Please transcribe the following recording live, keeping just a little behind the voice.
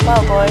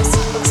Well, boys,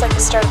 looks like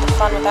you started the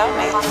fun without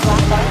me.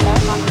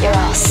 You're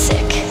all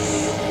sick.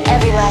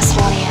 Every last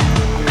one of you.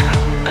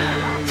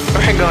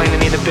 We're going to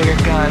need a bigger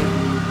gun.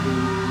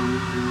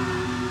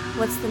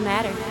 What's the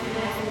matter?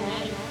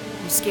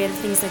 You scared of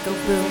things that go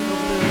boom?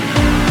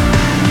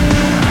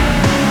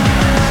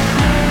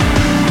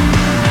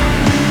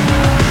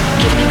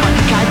 Give me one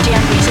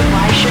goddamn reason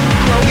why I shouldn't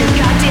blow your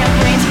goddamn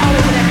brains all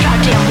over that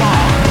goddamn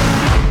wall.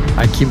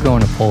 I keep going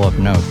to pull up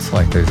notes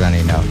like there's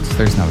any notes.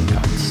 There's no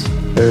notes.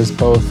 There's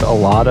both a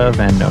lot of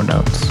and no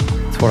notes.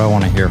 That's what I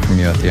want to hear from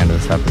you at the end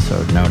of this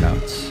episode. No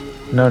notes.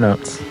 No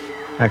notes.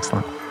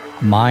 Excellent.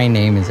 My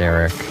name is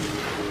Eric.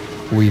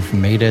 We've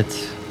made it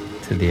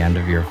to the end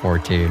of year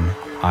 14.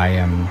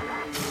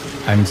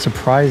 I'm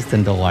surprised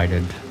and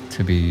delighted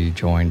to be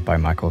joined by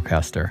Michael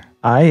Kester.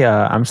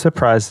 I'm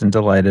surprised and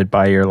delighted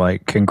by your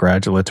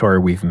congratulatory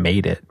we've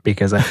made it,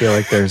 because I feel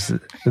like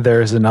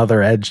there's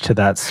another edge to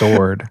that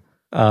sword.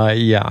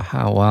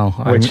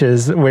 Which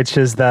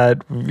is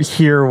that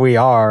here we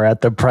are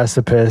at the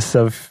precipice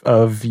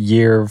of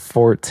year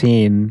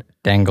 14,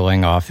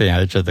 dangling off the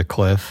edge of the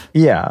cliff.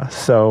 Yeah.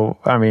 So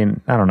I mean,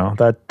 I don't know.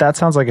 That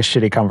sounds like a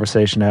shitty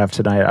conversation to have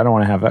tonight. I don't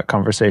want to have that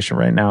conversation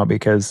right now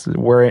because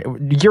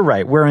you're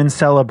right. We're in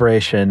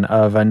celebration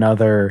of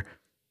another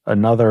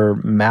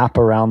map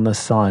around the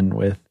sun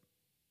with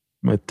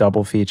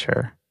double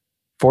feature.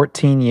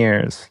 14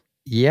 years.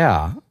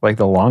 Yeah. Like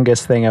the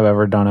longest thing I've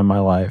ever done in my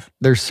life.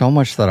 There's so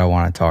much that I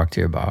want to talk to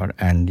you about.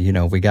 And,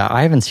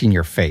 I haven't seen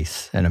your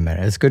face in a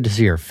minute. It's good to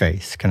see your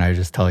face. Can I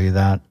just tell you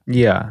that?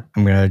 Yeah.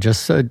 I'm going to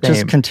just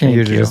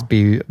continue to just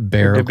be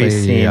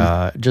barely,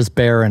 just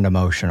bare and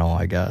emotional,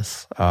 I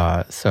guess.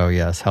 So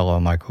yes,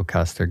 hello, Michael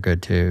Kester.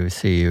 Good to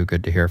see you.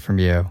 Good to hear from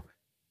you.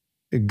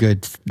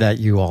 Good that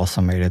you also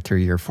made it through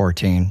year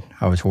 14.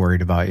 I was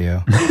worried about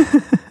you.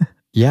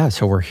 Yeah.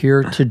 So we're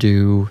here to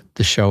do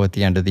the show at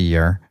the end of the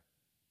year.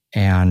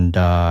 And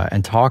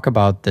talk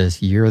about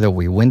this year that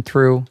we went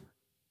through.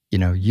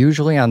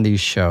 Usually on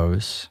these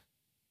shows,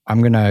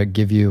 I'm going to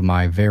give you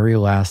my very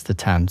last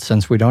attempt.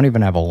 Since we don't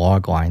even have a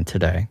log line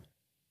today,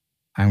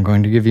 I'm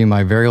going to give you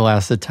my very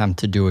last attempt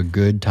to do a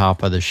good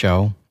top of the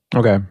show.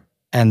 Okay.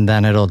 And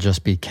then it'll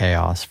just be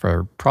chaos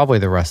for probably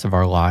the rest of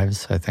our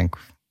lives. I think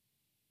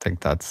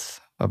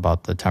that's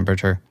about the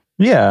temperature.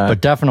 Yeah.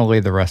 But definitely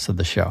the rest of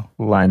the show.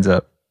 Lines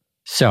up.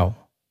 So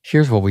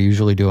here's what we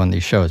usually do on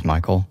these shows,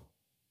 Michael.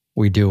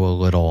 We do a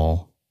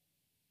little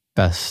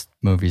best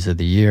movies of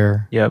the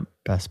year. Yep.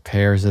 Best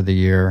pairs of the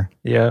year.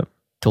 Yep.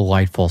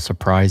 Delightful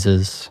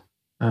surprises.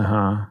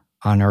 Uh-huh.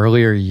 On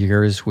earlier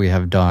years, we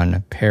have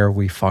done pair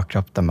we fucked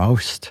up the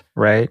most.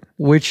 Right.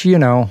 Which,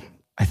 I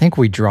think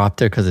we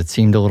dropped it because it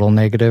seemed a little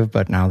negative,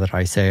 but now that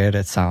I say it,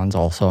 it sounds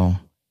also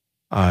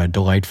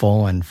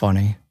delightful and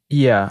funny.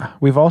 Yeah.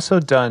 We've also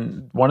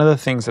done, one of the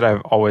things that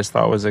I've always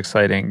thought was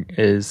exciting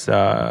is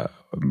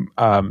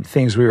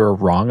things we were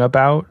wrong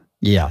about.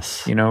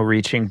 Yes.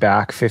 Reaching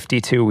back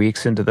 52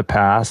 weeks into the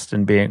past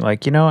and being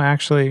like,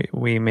 actually,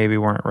 we maybe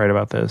weren't right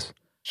about this.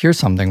 Here's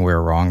something we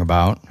were wrong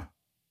about.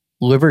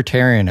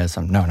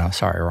 Libertarianism. No,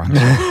 sorry, wrong.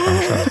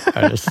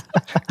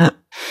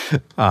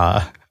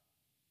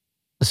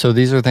 So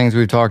these are things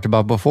we've talked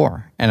about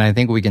before. And I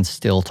think we can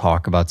still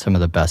talk about some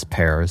of the best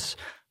pairs.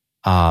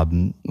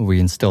 We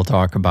can still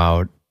talk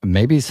about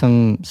maybe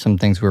some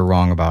things we were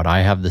wrong about.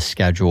 I have the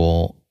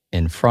schedule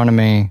in front of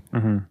me.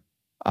 Mm-hmm.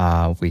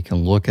 We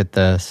can look at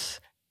this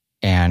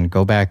and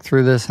go back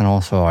through this. And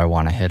also I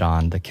want to hit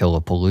on the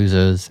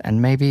Killapaloozas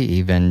and maybe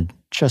even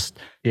just,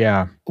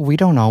 we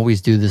don't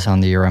always do this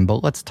on the year end,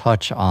 but let's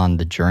touch on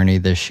the journey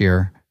this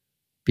year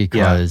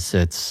because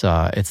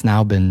it's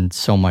now been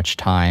so much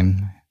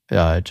time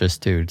just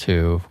due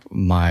to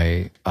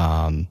my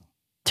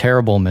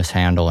terrible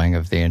mishandling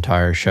of the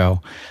entire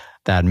show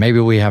that maybe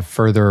we have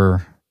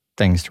further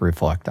things to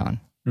reflect on.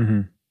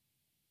 Mm-hmm.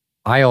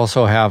 I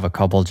also have a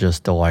couple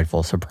just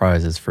delightful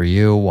surprises for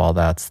you while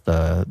that's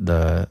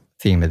the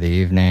theme of the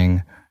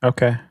evening.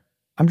 Okay.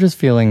 I'm just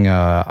feeling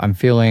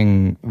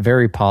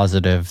very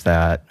positive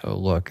that,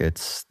 look,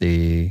 it's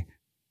the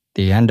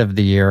end of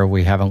the year.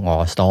 We haven't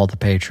lost all the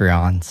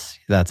Patreons.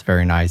 That's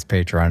very nice.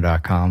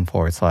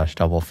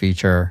 Patreon.com/double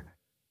feature.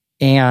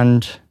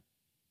 And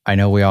I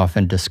know we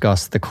often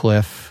discuss the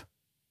cliff.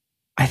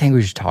 I think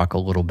we should talk a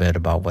little bit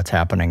about what's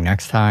happening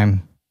next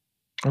time.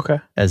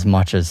 Okay. As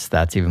much as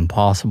that's even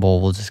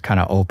possible, we'll just kind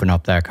of open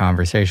up that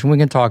conversation. We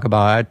can talk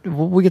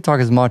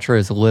as much or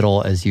as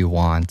little as you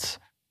want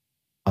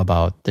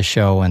about the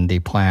show and the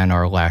plan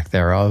or lack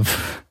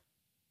thereof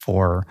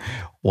for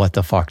what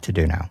the fuck to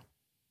do now.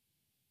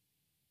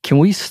 Can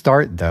we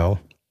start, though,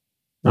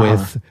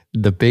 with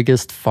the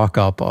biggest fuck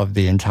up of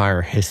the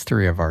entire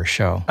history of our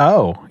show?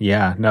 Oh,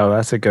 yeah. No,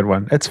 that's a good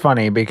one. It's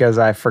funny because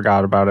I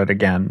forgot about it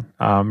again.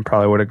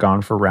 Probably would have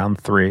gone for round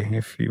 3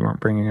 if you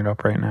weren't bringing it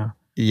up right now.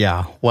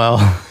 Yeah, well...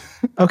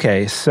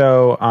 Okay,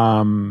 so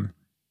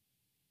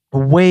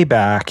way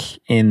back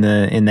in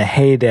the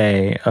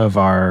heyday of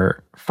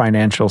our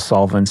financial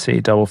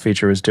solvency, Double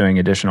Feature was doing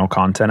additional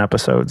content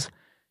episodes.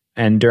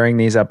 And during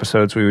these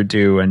episodes, we would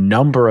do a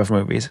number of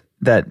movies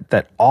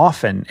that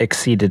often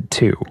exceeded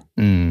 2.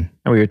 And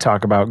we would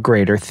talk about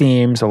greater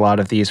themes. A lot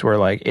of these were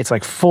like, it's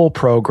like full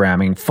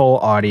programming, full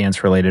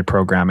audience related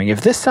programming.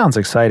 If this sounds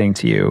exciting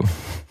to you,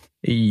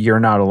 you're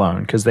not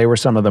alone, because they were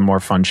some of the more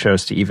fun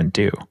shows to even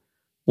do.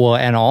 Well,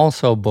 and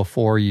also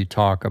before you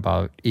talk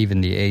about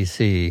even the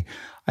AC,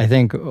 I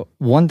think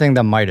one thing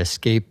that might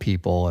escape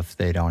people if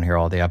they don't hear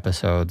all the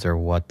episodes or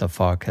what the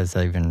fuck has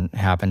even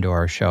happened to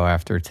our show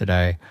after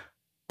today.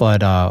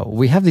 But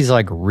we have these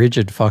like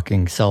rigid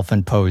fucking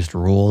self-imposed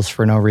rules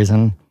for no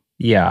reason.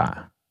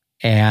 Yeah.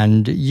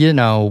 And, you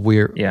know,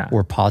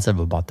 we're positive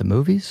about the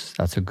movies.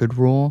 That's a good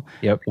rule.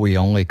 Yep. We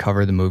only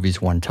cover the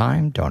movies one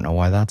time. Don't know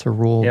why that's a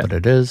rule, but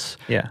it is.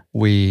 Yeah.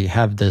 We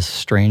have this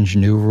strange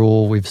new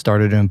rule we've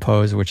started to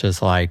impose, which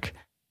is like,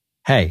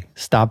 hey,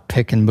 stop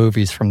picking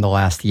movies from the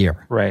last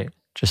year. Right.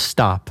 Just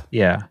stop.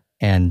 Yeah.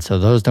 And so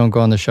those don't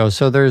go on the show.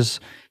 So there's,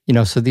 you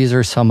know, so these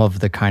are some of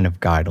the kind of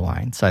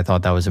guidelines. I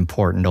thought that was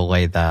important to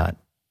lay that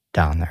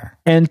down there.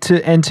 And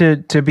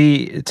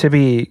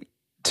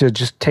to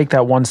just take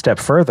that one step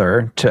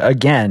further, to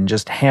again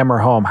just hammer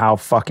home how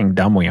fucking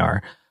dumb we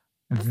are.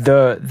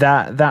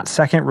 That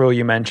second rule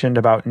you mentioned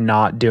about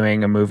not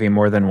doing a movie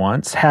more than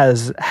once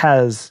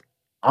has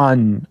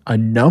on a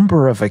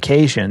number of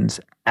occasions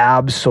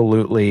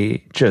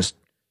absolutely just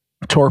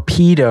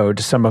torpedoed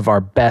some of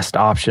our best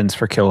options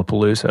for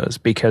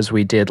Killapaloozas, because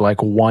we did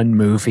like one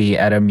movie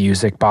at a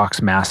Music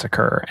Box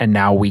Massacre and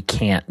now we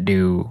can't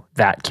do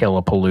that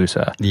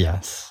Killapalooza.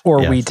 Yes.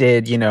 Or we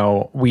did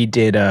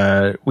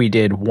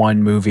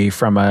one movie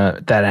from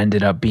that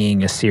ended up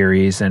being a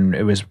series, and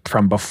it was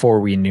from before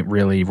we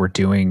really were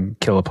doing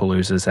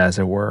Killapaloozas, as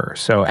it were.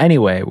 So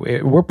anyway,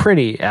 we're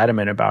pretty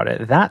adamant about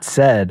it. That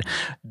said,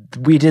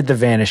 we did The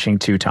Vanishing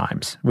 2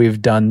 times. We've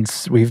done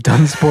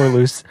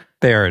Spoilers.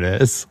 There it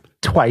is.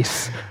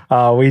 Twice.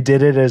 We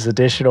did it as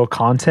additional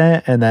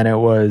content, and then it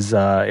was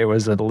a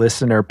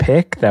listener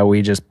pick that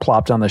we just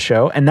plopped on the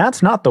show. And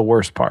that's not the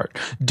worst part.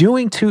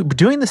 Doing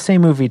the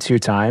same movie 2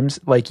 times,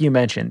 like you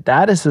mentioned,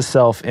 that is a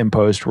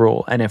self-imposed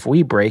rule. And if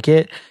we break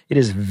it, it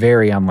is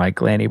very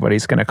unlikely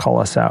anybody's going to call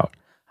us out.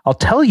 I'll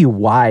tell you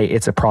why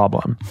it's a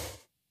problem.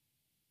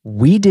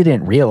 We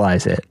didn't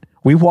realize it.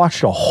 We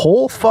watched a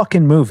whole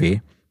fucking movie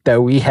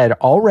that we had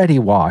already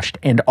watched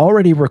and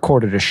already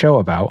recorded a show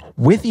about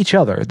with each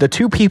other. The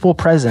 2 people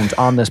present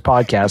on this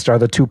podcast are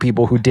the 2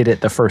 people who did it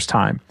the first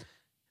time.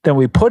 Then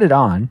we put it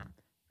on.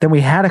 Then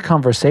we had a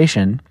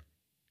conversation.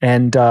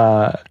 And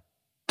the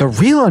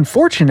real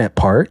unfortunate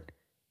part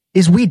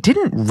is we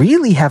didn't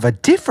really have a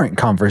different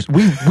conversation.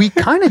 We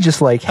kind of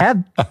just like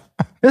had...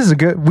 This is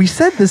good. We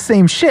said the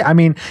same shit. I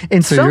mean,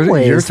 in some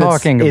ways, you're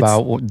talking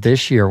about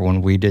this year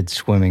when we did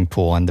Swimming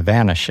Pool and The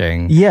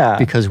Vanishing. Yeah,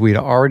 because we'd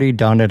already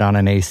done it on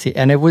an AC,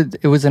 and it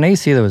was an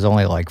AC that was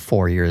only like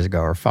 4 years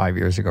ago or 5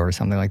 years ago or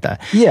something like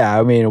that. Yeah,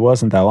 I mean, it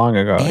wasn't that long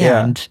ago.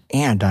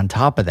 And on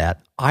top of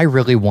that, I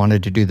really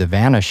wanted to do The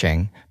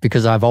Vanishing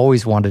because I've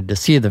always wanted to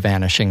see The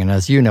Vanishing, and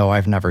as you know,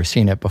 I've never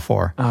seen it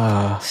before.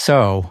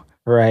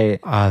 Right.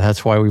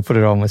 That's why we put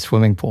it on with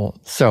Swimming Pool.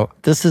 So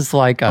this is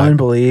like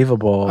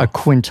unbelievable. A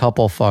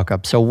quintuple fuck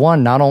up. So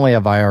one, not only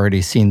have I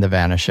already seen The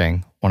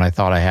Vanishing when I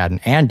thought I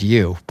hadn't, and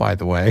you, by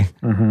the way.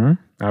 Mm-hmm.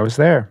 I was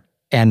there.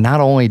 And not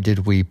only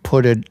did we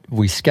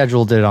we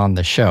scheduled it on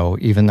the show,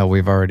 even though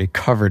we've already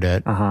covered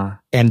it. Uh-huh.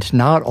 And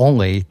not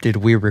only did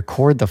we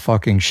record the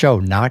fucking show,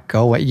 not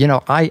go,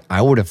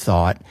 I would have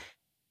thought,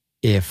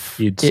 if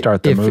you'd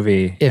start the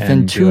movie, if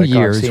in 2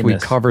 years we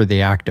cover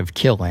The Act of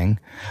Killing,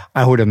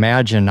 I would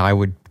imagine I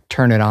would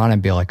turn it on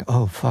and be like,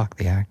 oh fuck,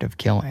 The Act of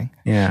Killing.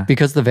 Yeah.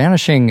 Because The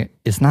Vanishing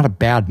is not a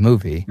bad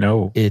movie.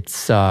 No.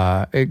 It's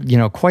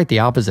quite the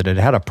opposite. It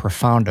had a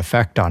profound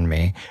effect on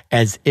me,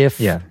 as if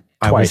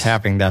I was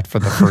having that for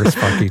the first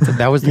fucking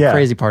that was the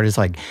crazy part, is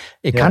like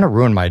it kind of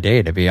ruined my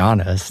day, to be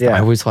honest.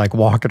 I was like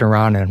walking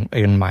around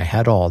in my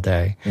head all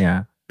day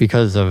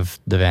because of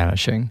The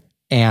Vanishing.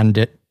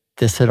 And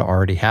this had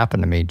already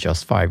happened to me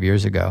just 5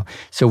 years ago.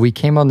 So we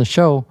came on the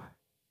show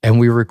and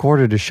we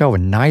recorded a show,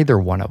 and neither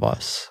one of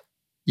us,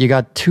 you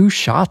got 2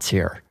 shots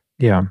here.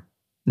 Yeah.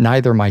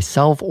 Neither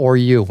myself or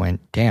you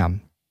went,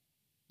 damn,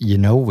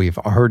 we've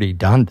already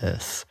done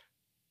this.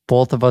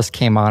 Both of us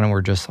came on and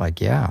were just like,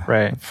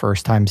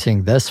 first time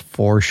seeing this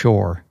for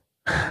sure.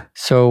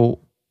 So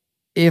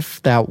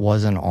if that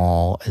wasn't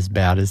all as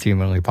bad as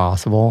humanly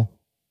possible,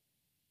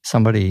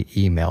 somebody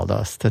emailed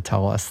us to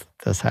tell us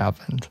this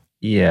happened.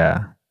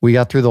 Yeah. We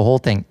got through the whole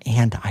thing,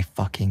 and I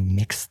fucking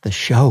mixed the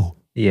show.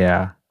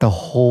 Yeah. The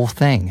whole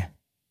thing.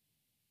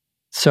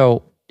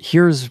 So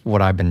here's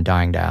what I've been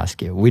dying to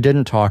ask you. We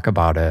didn't talk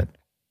about it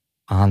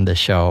on the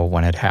show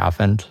when it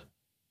happened.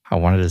 I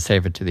wanted to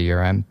save it to the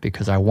year end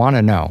because I want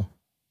to know.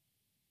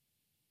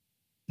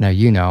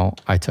 Now,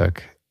 I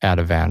took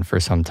Ativan for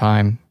some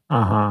time.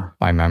 Uh-huh.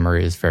 My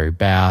memory is very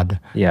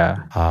bad. Yeah.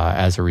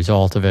 As a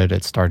result of it,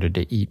 it started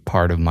to eat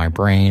part of my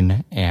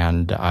brain,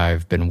 and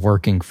I've been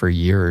working for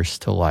years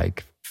to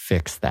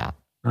fix that.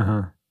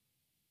 Uh-huh.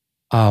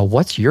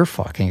 What's your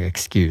fucking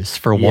excuse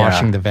for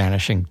watching The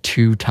Vanishing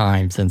 2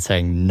 times and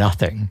saying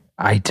nothing?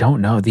 I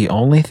don't know. The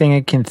only thing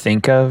I can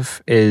think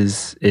of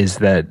is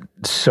that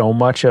so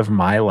much of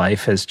my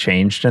life has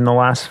changed in the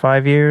last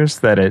 5 years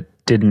that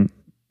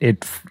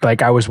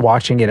like I was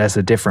watching it as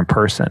a different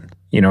person.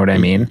 You know what I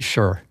mean?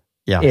 Sure.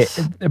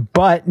 Yes.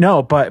 But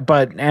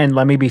and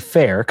let me be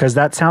fair, because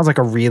that sounds like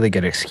a really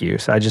good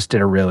excuse. I just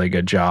did a really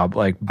good job,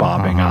 like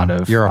bobbing out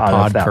of You're a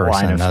pod that person.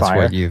 line of That's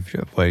fire.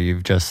 what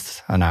you've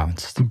just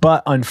announced.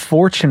 But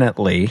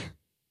unfortunately,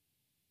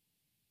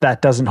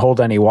 that doesn't hold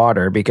any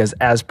water because,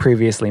 as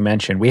previously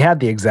mentioned, we had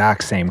the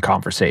exact same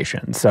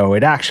conversation. So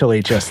it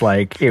actually just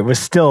like it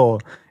still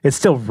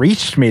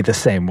reached me the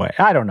same way.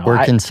 I don't know.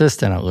 We're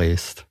consistent at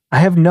least. I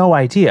have no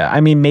idea.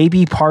 I mean,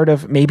 maybe part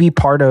of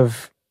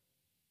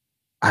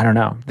I don't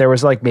know. There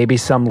was like maybe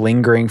some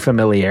lingering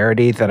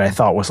familiarity that I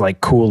thought was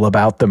like cool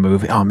about the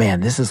movie. Oh man,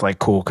 this is like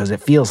cool because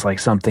it feels like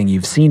something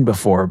you've seen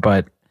before,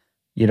 but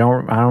I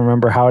don't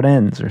remember how it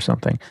ends or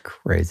something.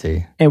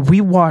 Crazy. And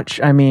we watch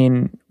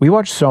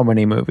so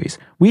many movies.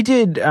 We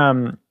did,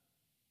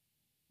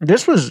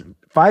 this was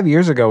 5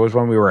 years ago was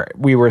when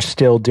we were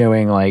still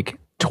doing like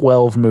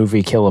 12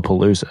 movie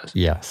Killapaloozas.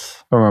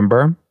 Yes.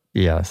 Remember?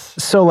 Yes.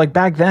 So like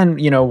back then,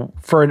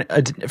 for an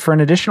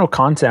additional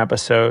content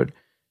episode,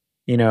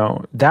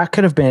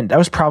 that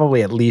was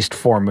probably at least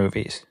 4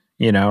 movies,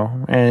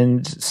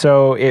 and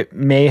so it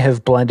may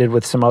have blended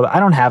with some other. I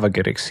don't have a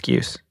good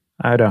excuse.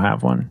 I don't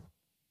have one,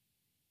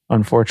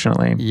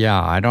 unfortunately. Yeah,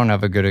 I don't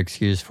have a good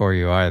excuse for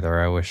you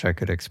either. I wish I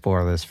could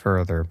explore this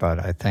further, but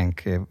I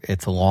think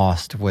it's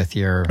lost with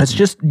your. It's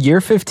just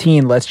year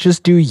 15. Let's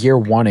just do year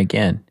 1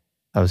 again.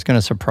 I was going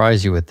to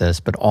surprise you with this,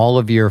 but all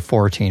of year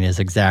 14 is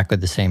exactly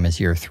the same as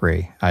year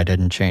 3. I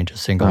didn't change a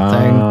single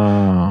thing,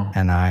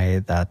 and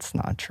that's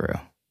not true.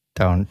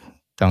 Don't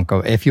go.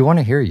 If you want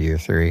to hear year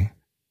 3,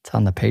 it's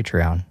on the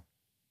Patreon.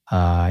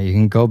 You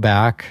can go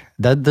back.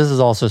 This is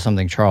also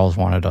something Charles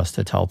wanted us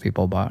to tell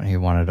people about. He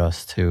wanted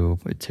us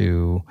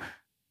to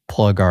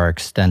plug our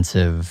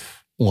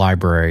extensive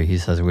library. He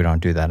says we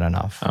don't do that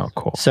enough. Oh,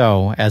 cool.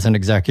 So as an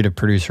executive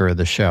producer of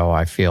the show,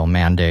 I feel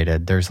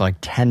mandated. There's like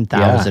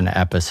 10,000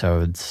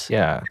 episodes.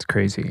 Yeah, it's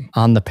crazy.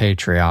 On the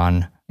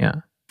Patreon. Yeah.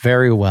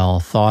 Very well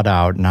thought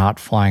out, not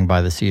flying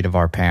by the seat of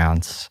our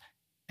pants.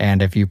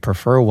 And if you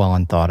prefer well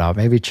and thought out,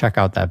 maybe check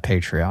out that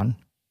Patreon.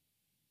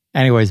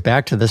 Anyways,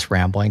 back to this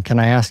rambling. Can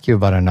I ask you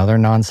about another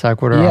non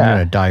sequitur? Yeah. I'm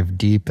going to dive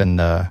deep in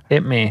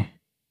Hit me.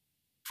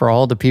 For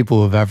all the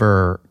people who've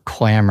ever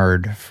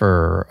clamored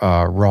for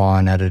raw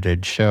and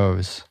edited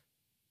shows,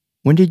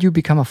 when did you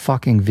become a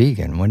fucking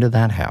vegan? When did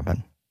that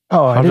happen?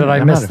 Oh, I'm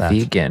not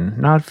vegan.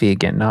 Not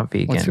vegan.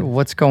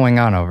 What's going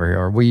on over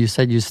here? Well, you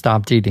said you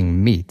stopped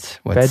eating meat.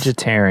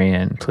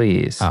 Vegetarian,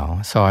 please.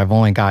 Oh, so I've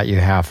only got you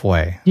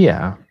halfway.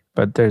 Yeah.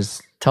 But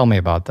tell me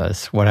about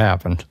this. What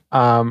happened?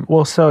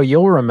 Well, so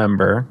you'll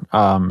remember,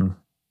 do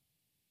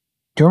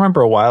you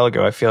remember a while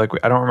ago? I feel like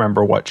I don't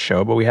remember what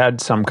show, but we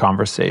had some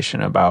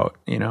conversation about,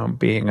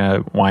 being a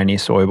whiny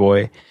soy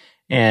boy.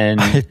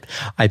 And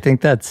I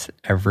think that's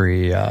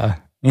every,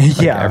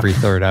 every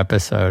third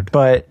episode.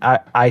 But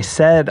I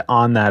said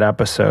on that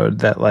episode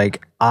that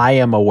like, I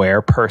am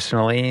aware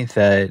personally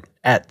that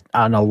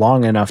on a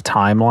long enough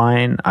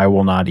timeline, I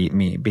will not eat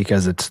meat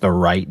because it's the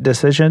right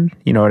decision.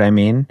 You know what I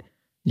mean?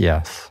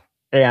 Yes.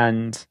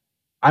 And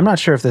I'm not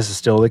sure if this is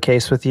still the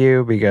case with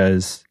you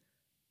because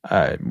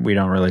we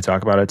don't really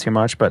talk about it too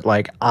much, but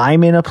like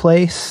I'm in a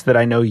place that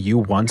I know you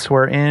once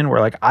were in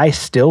where like I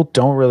still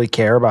don't really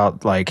care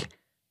about like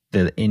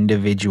the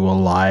individual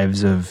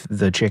lives of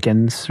the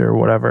chickens or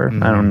whatever.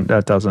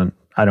 Mm-hmm.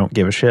 I don't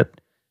give a shit.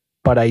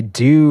 But I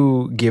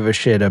do give a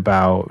shit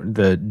about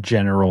the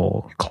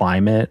general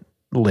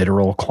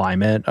literal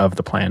climate of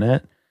the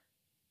planet.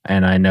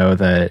 And I know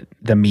that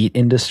the meat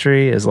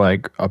industry is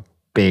like a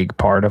big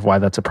part of why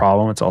that's a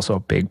problem. It's also a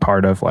big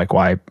part of like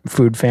why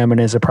food famine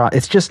is a problem.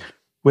 It's just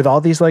with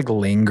all these like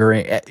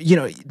lingering,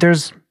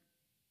 there's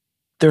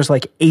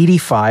like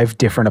 85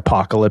 different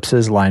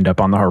apocalypses lined up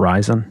on the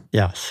horizon.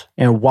 Yes.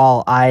 And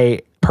while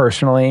I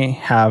personally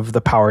have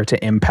the power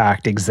to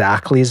impact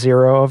exactly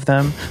 0 of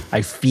them,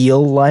 I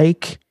feel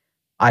like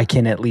I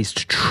can at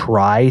least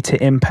try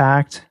to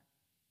impact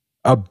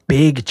a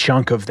big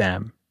chunk of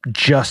them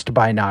just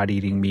by not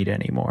eating meat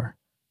anymore.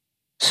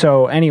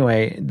 So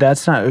anyway,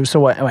 that's not. So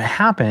what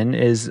happened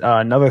is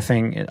another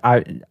thing.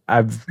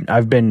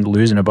 I've been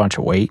losing a bunch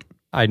of weight.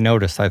 I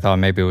noticed. I thought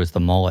maybe it was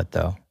the mullet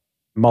though.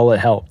 Mullet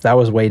helped. That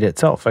was weight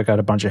itself. I got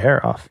a bunch of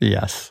hair off.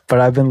 Yes.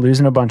 But I've been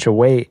losing a bunch of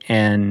weight,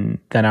 and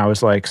then I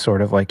was like,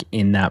 sort of like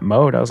in that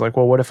mode. I was like,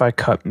 well, what if I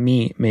cut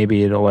meat?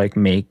 Maybe it'll like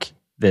make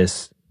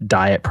this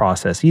diet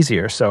process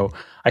easier. So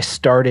I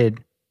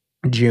started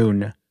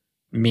June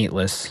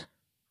meatless,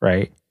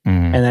 right?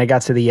 Mm-hmm. And then I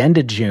got to the end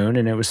of June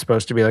and it was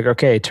supposed to be like,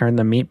 okay, turn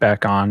the meat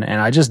back on. And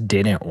I just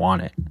didn't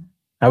want it.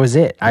 That was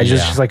it. I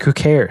just like, who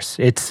cares?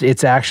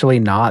 It's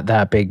actually not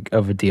that big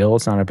of a deal.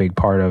 It's not a big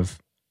part of,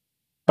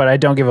 but I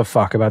don't give a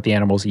fuck about the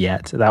animals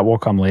yet. That will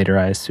come later,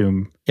 I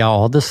assume. Yeah,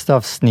 all this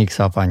stuff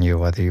sneaks up on you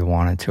whether you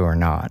want it to or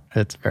not.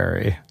 It's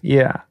very...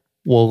 Yeah.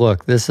 Well,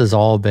 look, this has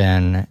all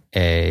been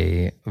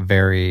a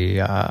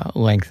very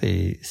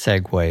lengthy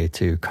segue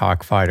to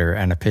Cockfighter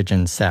and a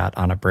pigeon sat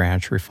on a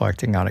branch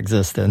reflecting on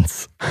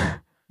existence,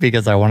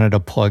 because I wanted to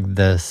plug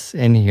this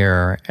in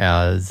here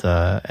as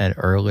an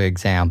early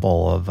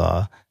example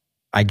of,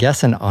 I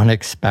guess, an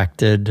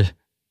unexpected.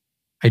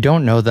 I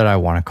don't know that I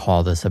want to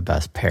call this a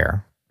best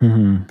pair,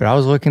 but I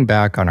was looking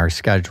back on our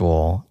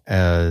schedule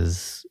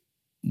as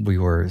we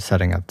were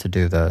setting up to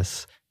do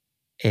this.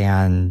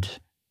 And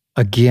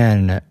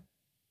again,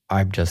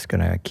 I'm just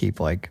going to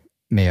keep like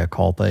mea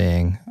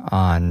culpaing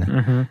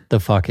on the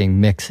fucking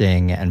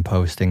mixing and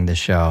posting the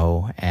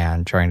show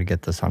and trying to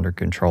get this under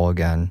control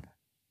again.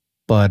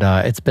 But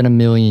it's been a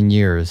million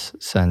years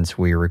since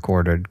we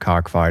recorded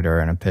Cockfighter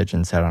and a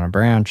pigeon sat on a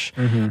branch.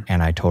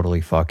 And I totally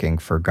fucking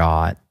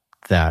forgot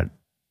that,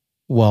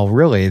 well,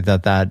 really,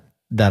 that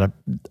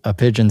a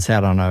pigeon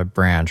sat on a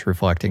branch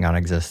reflecting on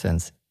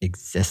existence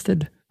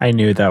existed. I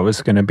knew that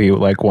was going to be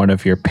like one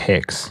of your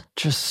picks.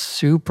 Just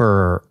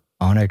super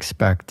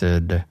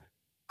unexpected.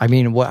 I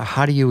mean,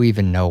 how do you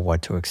even know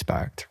what to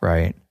expect,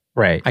 right?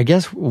 Right. I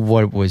guess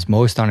what was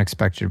most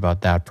unexpected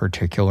about that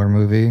particular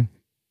movie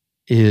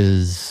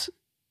is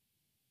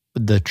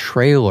the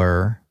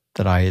trailer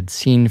that I had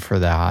seen for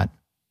that.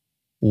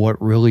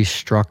 What really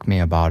struck me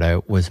about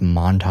it was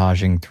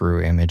montaging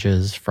through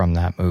images from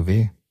that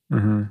movie.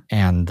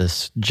 And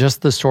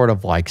just the sort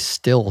of like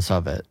stills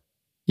of it.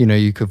 You know,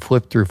 you could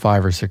flip through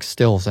 5 or 6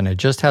 stills and it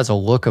just has a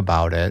look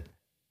about it.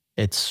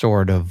 It's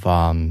sort of,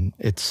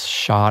 it's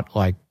shot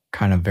like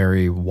kind of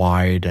very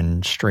wide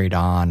and straight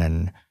on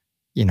and,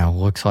 you know,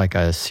 looks like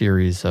a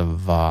series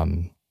of,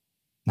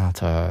 not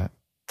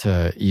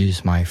to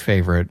use my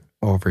favorite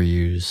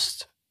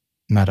overused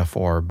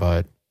metaphor,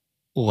 but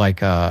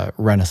like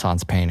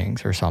Renaissance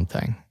paintings or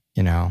something,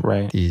 you know,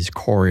 right? These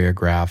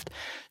choreographed.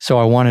 So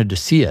I wanted to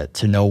see it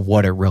to know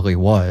what it really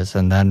was.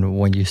 And then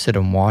when you sit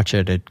and watch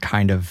it, it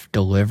kind of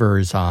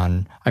delivers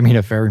on, I mean,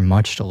 it very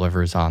much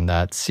delivers on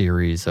that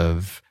series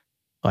of,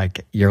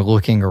 like, you're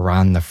looking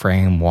around the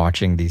frame,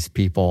 watching these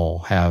people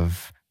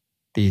have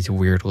these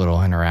weird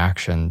little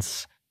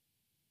interactions.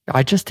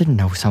 I just didn't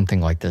know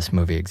something like this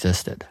movie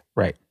existed.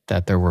 Right.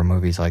 That there were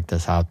movies like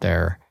this out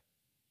there.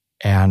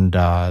 And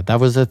that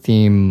was a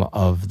theme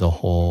of the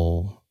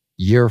whole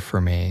year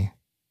for me,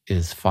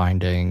 is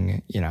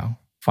finding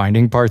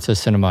parts of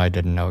cinema I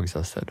didn't know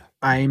existed.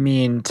 I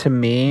mean, to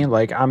me,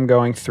 like, I'm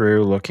going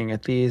through looking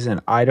at these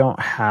and I don't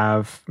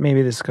have,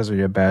 maybe this is because we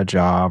did a bad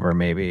job or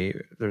maybe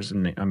there's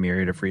a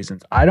myriad of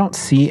reasons. I don't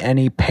see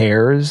any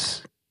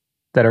pairs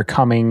that are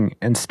coming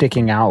and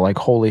sticking out like,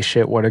 holy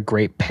shit, what a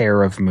great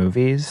pair of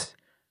movies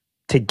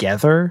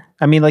together.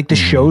 I mean, like, the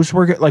shows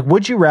were like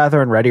Would You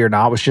Rather and Ready or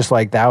Not was just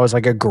like, that was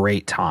like a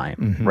great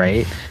time,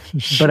 right?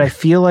 But I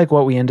feel like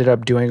what we ended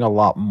up doing a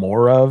lot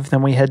more of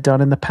than we had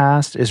done in the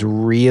past is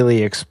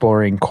really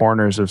exploring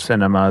corners of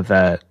cinema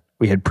that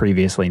we had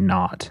previously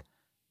not.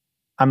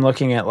 I'm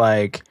looking at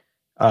like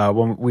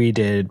when we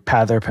did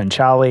Pather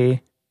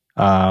Panchali,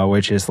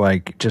 which is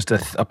like just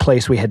a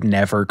place we had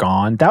never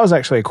gone. That was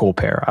actually a cool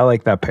pair. I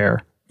like that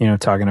pair, you know,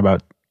 talking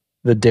about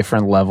the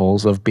different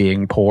levels of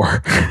being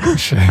poor.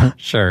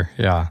 Sure,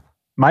 yeah.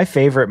 My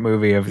favorite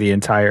movie of the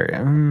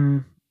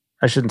entire,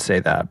 I shouldn't say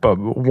that, but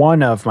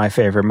one of my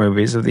favorite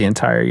movies of the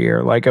entire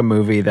year, like a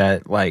movie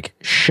that like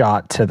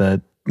shot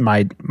to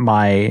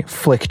my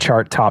flick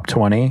chart top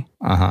 20,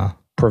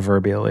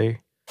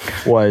 proverbially,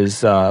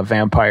 was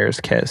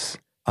Vampire's Kiss.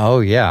 Oh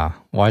yeah,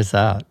 why is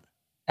that?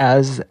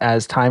 As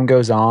time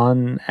goes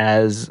on,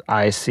 as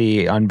I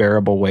see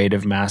unbearable weight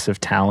of massive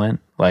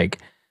talent, like,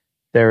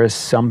 there is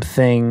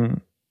something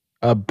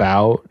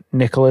about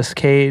Nicolas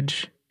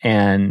Cage,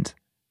 and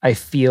I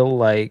feel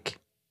like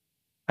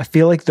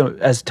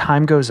as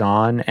time goes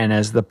on and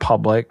as the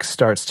public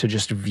starts to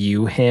just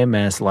view him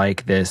as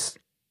like this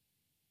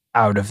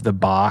out of the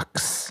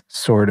box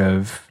sort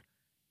of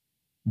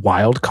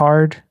wild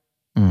card,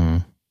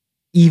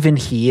 even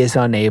he is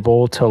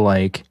unable to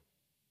like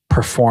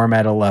perform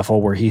at a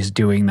level where he's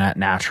doing that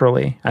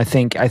naturally. I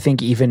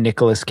think even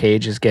Nicolas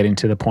Cage is getting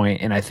to the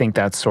point, and I think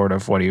that's sort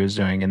of what he was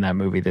doing in that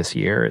movie this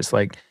year, is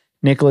like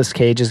Nicolas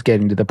Cage is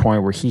getting to the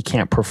point where he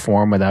can't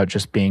perform without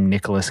just being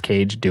Nicolas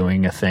Cage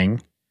doing a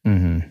thing.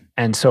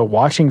 And so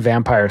watching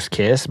Vampire's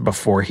Kiss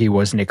before he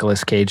was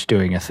Nicolas Cage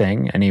doing a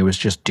thing and he was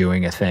just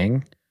doing a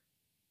thing,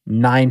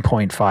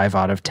 9.5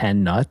 out of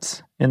 10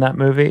 nuts in that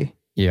movie.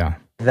 Yeah.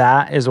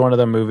 That is one of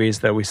the movies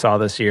that we saw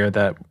this year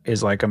that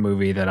is like a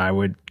movie that I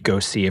would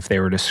go see if they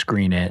were to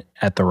screen it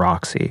at the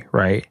Roxy,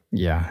 right?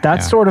 Yeah.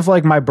 That's sort of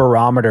like my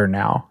barometer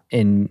now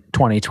in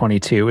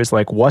 2022, is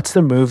like, what's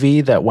the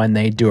movie that when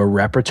they do a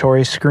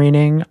repertory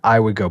screening, I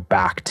would go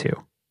back to?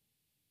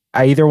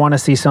 I either want to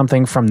see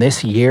something from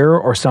this year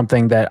or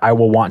something that I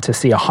will want to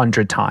see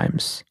 100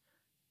 times.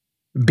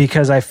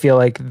 Because I feel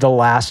like the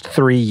last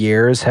 3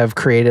 years have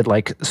created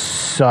like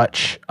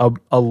such a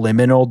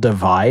liminal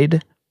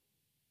divide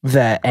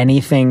that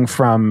anything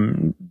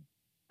from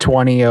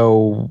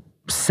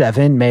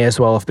 2007 may as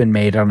well have been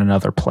made on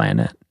another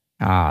planet.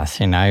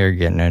 See, now you're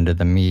getting into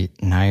the meat.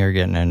 Now you're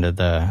getting into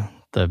the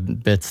the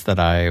bits that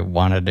I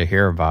wanted to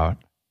hear about.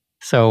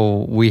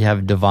 So we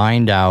have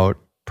divined out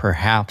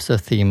perhaps a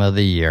theme of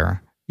the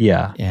year.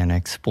 Yeah. And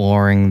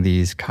exploring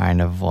these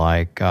kind of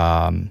like,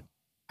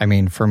 I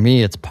mean, for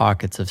me, it's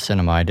pockets of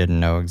cinema I didn't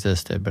know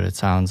existed, but it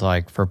sounds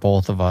like for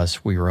both of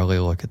us, we really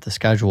look at the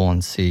schedule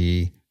and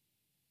see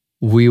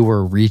we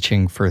were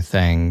reaching for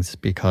things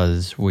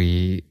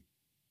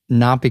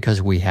not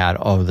because we had,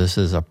 oh, this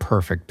is a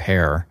perfect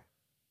pair,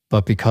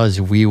 but because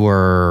we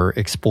were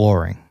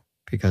exploring,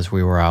 because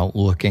we were out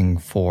looking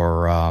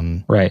for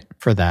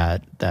for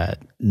that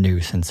new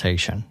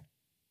sensation.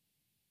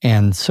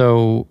 And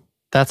so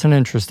that's an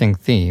interesting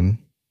theme,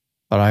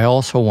 but I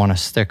also want to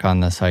stick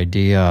on this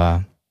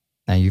idea.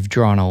 Now you've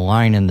drawn a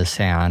line in the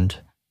sand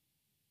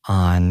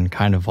on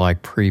kind of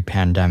like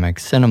pre-pandemic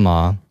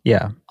cinema.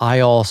 Yeah.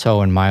 I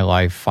also in my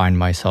life find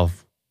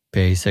myself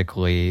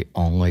basically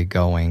only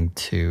going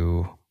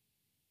to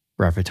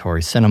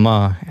repertory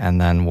cinema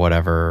and then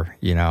whatever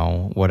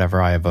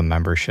I have a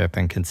membership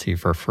and can see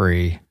for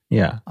free.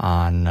 Yeah.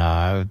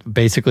 On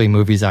basically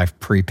movies I've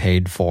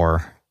prepaid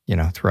for,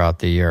 throughout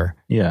the year.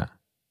 Yeah.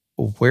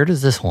 Where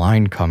does this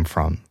line come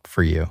from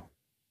for you?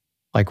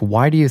 Like,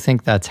 why do you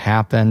think that's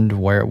happened?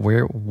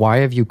 Why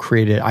have you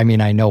created? I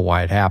mean, I know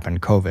why it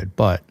happened, COVID,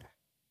 but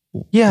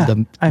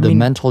the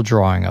mental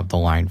drawing of the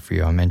line for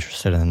you, I'm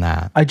interested in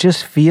that. I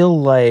just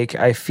feel like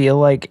the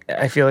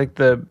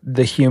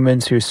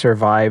humans who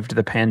survived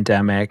the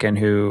pandemic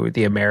and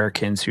the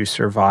Americans who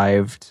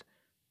survived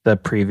the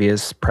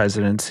previous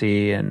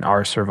presidency and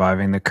are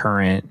surviving the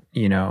current,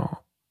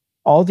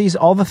 all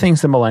the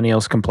things the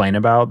millennials complain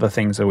about, the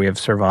things that we have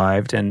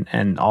survived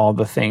and all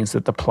the things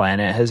that the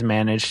planet has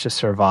managed to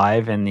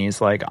survive in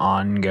these like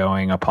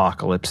ongoing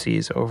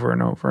apocalypses over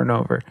and over and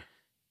over.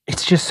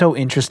 It's just so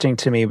interesting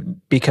to me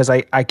because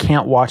I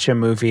can't watch a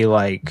movie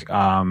like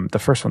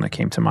the first one that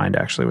came to mind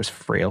actually was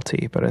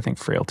Frailty, but I think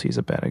Frailty is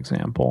a bad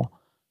example.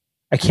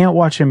 I can't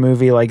watch a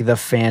movie like The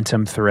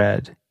Phantom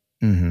Thread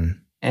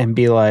and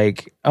be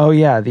like, oh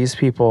yeah, these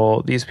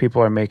people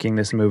are making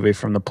this movie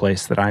from the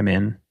place that I'm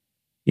in.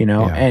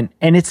 And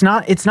it's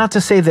not to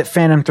say that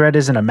Phantom Thread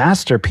isn't a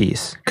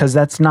masterpiece, because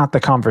that's not the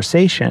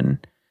conversation.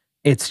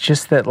 It's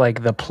just that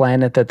like the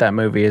planet that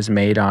movie is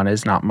made on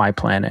is not my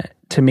planet.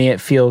 To me,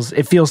 it feels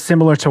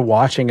similar to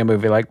watching a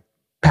movie like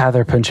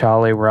Pather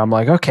Panchali, where I'm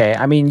like, okay,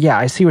 I mean, yeah,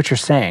 I see what you're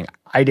saying.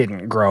 I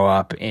didn't grow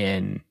up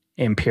in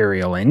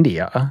Imperial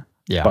India,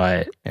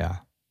 but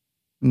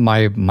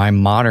my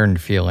modern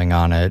feeling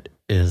on it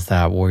is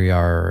that we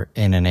are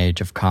in an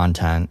age of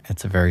content.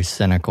 It's a very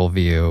cynical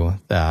view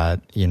that,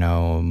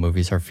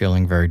 movies are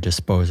feeling very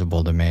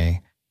disposable to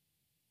me.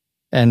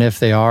 And if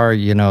they are,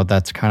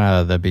 that's kind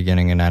of the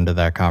beginning and end of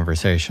that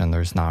conversation.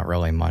 There's not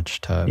really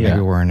much to,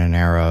 maybe we're in an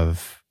era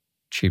of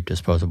cheap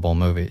disposable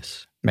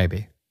movies,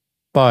 maybe.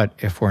 But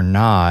if we're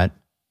not,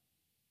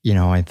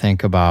 I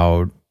think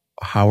about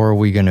how are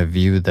we going to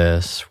view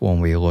this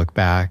when we look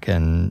back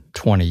in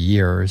 20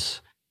 years?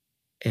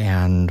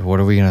 And what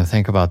are we going to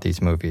think about these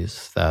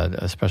movies, that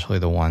especially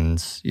the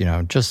ones,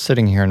 just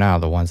sitting here now,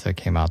 the ones that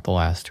came out the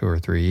last 2 or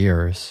 3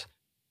 years?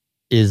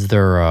 Is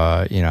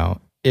there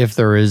if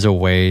there is a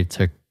way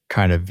to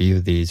kind of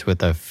view these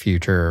with a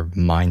future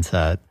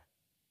mindset?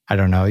 I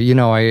don't know.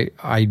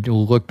 I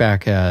look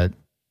back at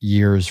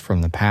years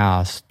from the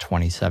past,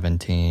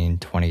 2017,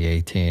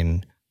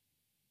 2018,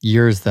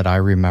 years that I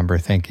remember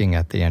thinking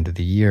at the end of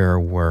the year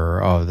were,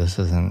 oh, this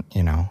isn't,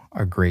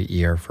 a great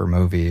year for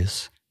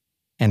movies.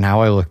 And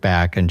now I look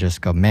back and just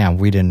go, man,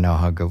 we didn't know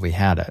how good we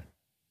had it.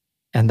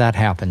 And that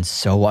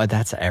happens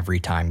that's every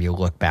time you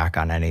look back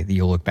on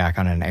you look back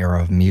on an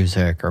era of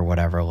music or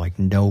whatever, like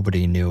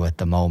nobody knew at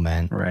the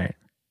moment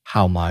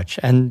how much.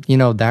 And,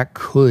 that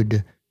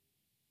could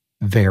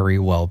very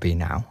well be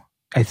now.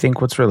 I think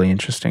what's really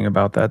interesting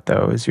about that,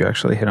 though, is you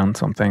actually hit on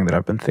something that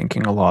I've been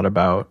thinking a lot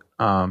about.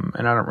 And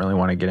I don't really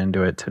want to get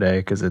into it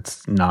today because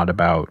it's not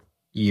about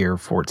year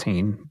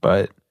 14.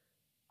 But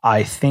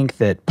I think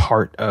that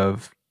part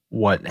of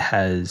what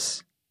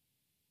has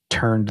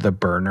turned the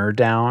burner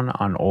down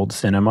on old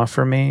cinema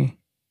for me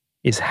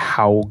is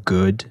how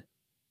good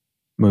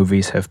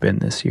movies have been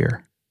this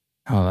year.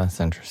 Oh, that's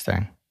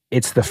interesting.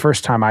 It's the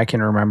first time I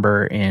can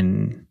remember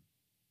in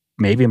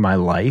maybe my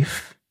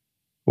life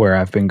where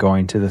I've been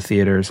going to the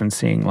theaters and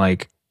seeing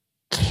like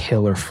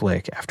killer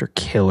flick after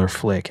killer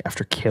flick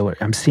after killer.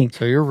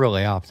 So you're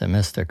really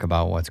optimistic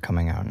about what's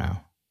coming out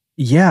now.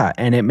 Yeah.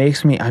 And it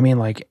makes me,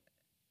 this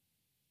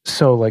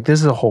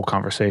is a whole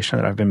conversation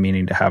that I've been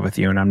meaning to have with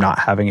you, and I'm not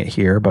having it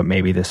here, but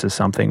maybe this is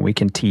something we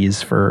can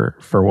tease for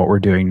what we're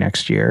doing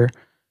next year.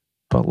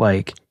 But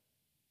like,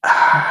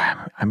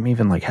 I'm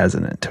even like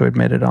hesitant to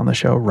admit it on the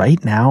show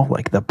right now.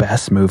 Like the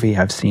best movie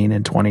I've seen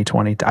in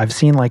 2020, I've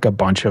seen like a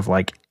bunch of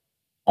like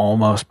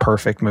almost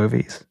perfect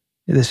movies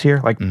this year,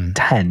 like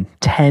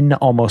 10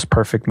 almost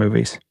perfect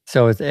movies.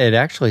 So it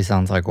actually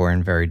sounds like we're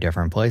in very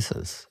different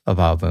places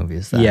about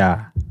movies then.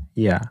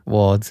 Yeah.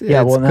 Well, it's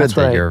good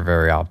that you're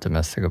very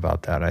optimistic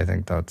about that. I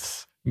think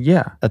that's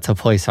a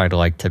place I'd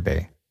like to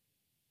be.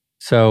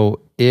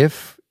 So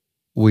if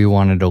we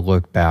wanted to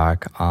look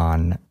back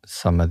on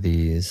some of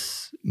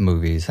these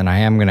movies, and I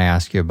am going to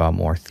ask you about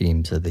more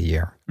themes of the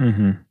year.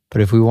 Mm-hmm.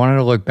 But if we wanted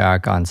to look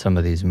back on some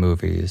of these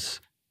movies,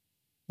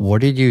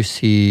 what did you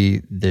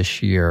see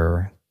this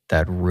year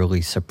that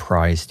really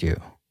surprised you?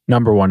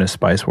 Number one is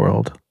Spice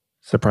World.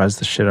 Surprised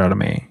the shit out of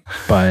me.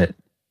 But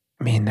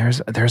I mean,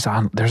 there's a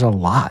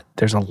lot.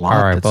 There's a lot.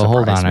 All right, but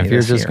hold on. If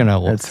you're just going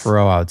to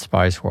throw out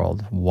Spice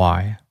World,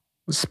 why?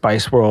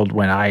 Spice World,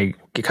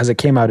 because it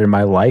came out in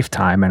my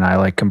lifetime and I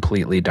like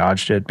completely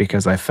dodged it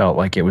because I felt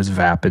like it was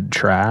vapid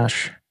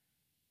trash.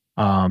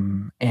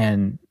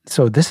 And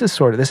so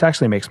this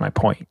actually makes my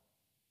point.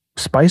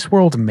 Spice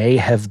World may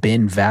have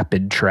been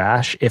vapid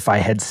trash if I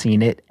had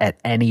seen it at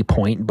any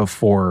point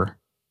before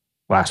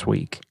last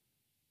week.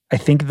 I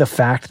think the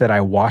fact that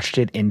I watched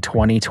it in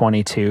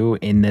 2022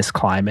 in this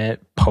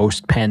climate,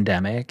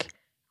 post-pandemic,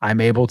 I'm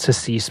able to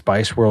see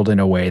Spice World in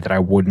a way that I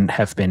wouldn't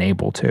have been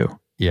able to.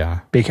 Yeah.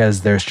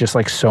 Because there's just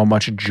like so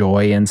much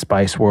joy in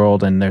Spice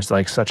World, and there's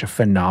like such a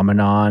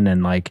phenomenon,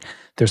 and like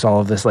there's all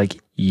of this like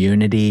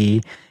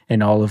unity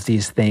and all of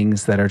these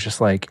things that are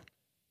just like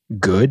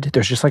good.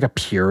 There's just like a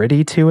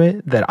purity to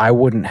it that I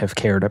wouldn't have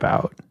cared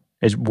about.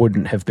 It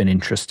wouldn't have been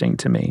interesting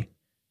to me.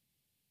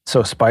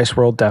 So Spice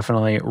World,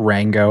 definitely.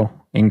 Rango,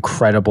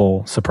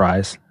 incredible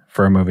surprise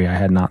for a movie I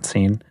had not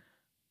seen.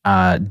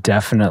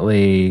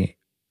 Definitely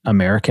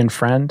American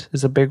Friend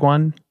is a big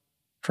one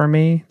for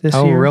me this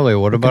year. Oh, really?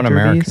 What about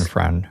American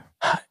Friend?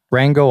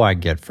 Rango, I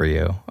get for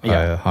you.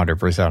 Yeah.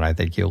 100%. I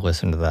think you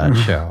listen to that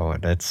show,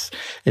 and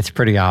it's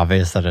pretty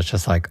obvious that it's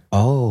just like,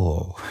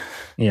 oh.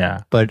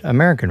 Yeah. But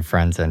American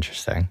Friend's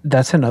interesting.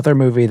 That's another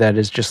movie that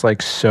is just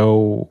like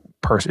so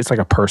it's like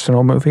a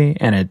personal movie,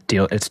 and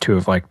it's two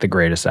of like the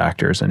greatest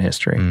actors in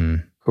history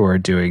who are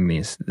doing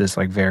this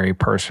like very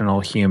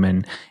personal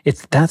human.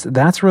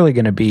 That's really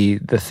going to be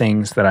the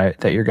things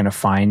that you're going to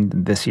find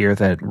this year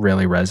that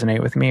really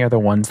resonate with me, are the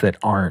ones that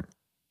aren't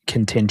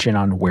contingent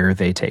on where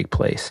they take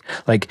place.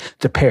 Like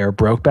the pair,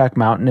 Brokeback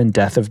Mountain and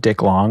Death of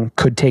Dick Long,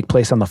 could take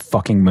place on the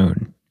fucking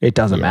moon. It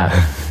doesn't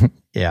matter.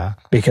 Yeah.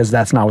 Because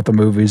that's not what the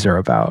movies are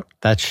about.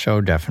 That show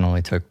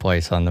definitely took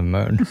place on the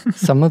moon.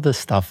 Some of the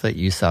stuff that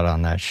you said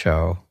on that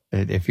show,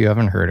 if you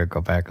haven't heard it,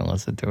 go back and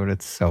listen to it.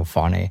 It's so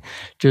funny.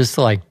 Just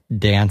like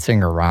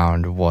dancing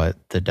around what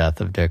the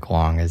Death of Dick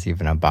Long is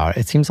even about.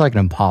 It seems like an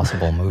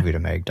impossible movie to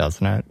make,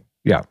 doesn't it?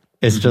 Yeah.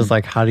 It's just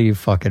like, how do you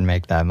fucking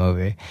make that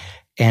movie?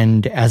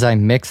 And as I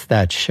mix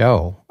that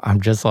show, I'm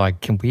just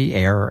like, can we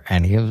air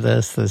any of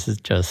this? This is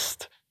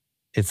just,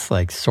 it's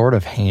like sort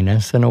of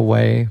heinous in a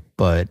way,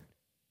 but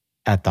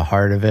at the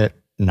heart of it,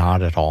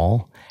 not at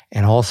all.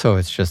 And also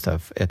it's a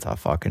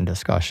fucking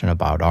discussion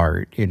about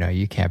art. You know,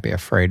 you can't be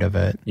afraid of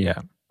it.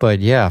 Yeah. But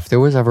yeah, if there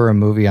was ever a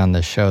movie on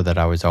this show that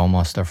I was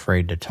almost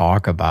afraid to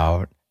talk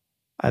about,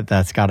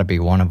 that's got to be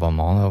one of them.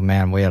 Although,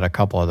 man, we had a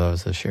couple of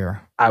those this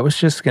year. I was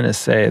just going to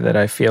say that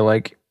I feel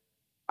like,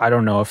 I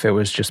don't know if it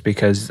was just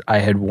because I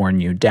had worn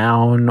you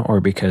down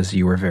or because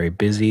you were very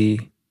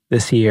busy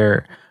this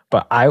year,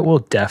 but I will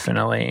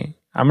definitely,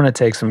 I'm going to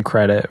take some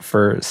credit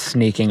for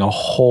sneaking a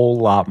whole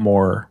lot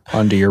more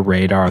under your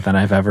radar than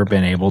I've ever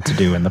been able to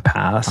do in the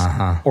past,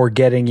 or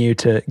getting you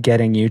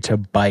to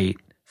bite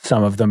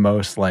some of the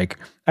most like,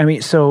 I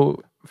mean,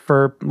 so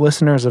for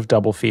listeners of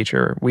Double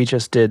Feature, we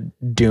just did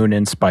Dune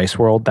and Spice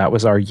World. That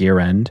was our year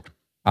end.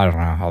 I don't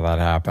know how that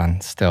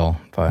happened still,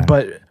 but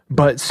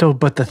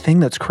the thing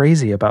that's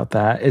crazy about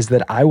that is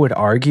that I would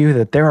argue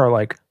that there are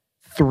like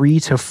 3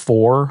 to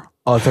 4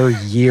 other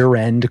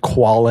year-end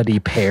quality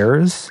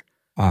pairs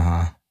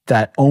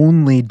that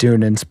only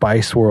Dune and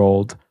Spice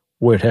World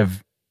would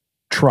have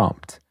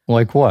trumped.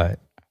 Like what?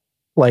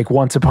 Like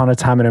Once Upon a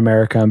Time in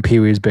America and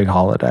Pee-wee's Big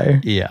Holiday.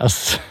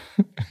 Yes.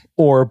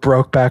 Or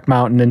Brokeback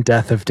Mountain and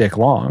Death of Dick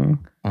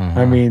Long.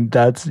 I mean,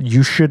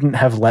 you shouldn't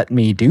have let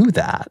me do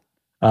that.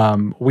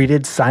 We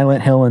did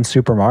Silent Hill and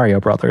Super Mario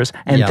Brothers,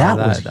 and that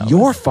was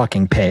your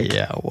fucking pick.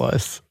 Yeah, it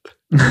was.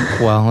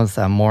 Well, it's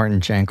that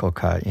Morton Jankel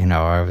cut. You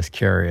know, I was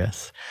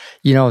curious.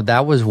 You know,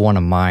 that was one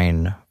of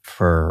mine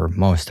for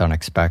most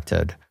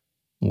unexpected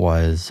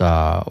was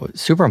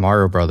Super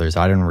Mario Brothers.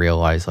 I didn't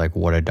realize like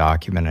what a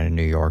document in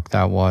New York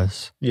that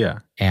was. Yeah.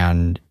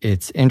 And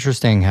it's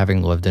interesting,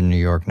 having lived in New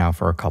York now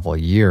for a couple of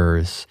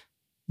years,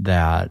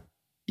 that,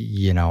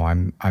 you know,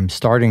 I'm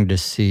starting to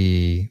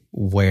see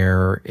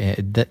where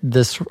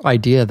this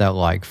idea that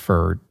like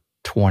for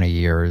 20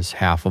 years,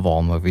 half of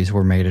all movies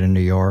were made in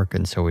New York,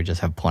 and so we just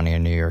have plenty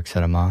of New York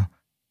cinema.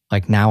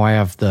 Like now I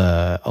have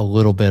a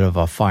little bit of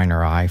a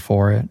finer eye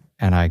for it,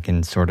 and I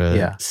can sort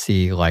of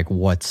see like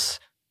what's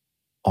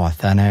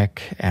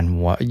authentic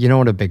and what, you know,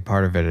 what a big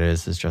part of it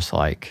is just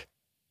like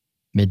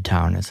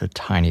Midtown is a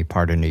tiny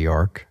part of New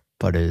York,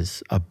 but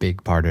is a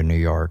big part of New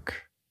York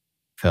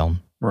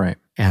film. Right.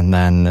 And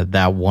then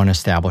that one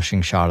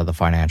establishing shot of the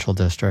financial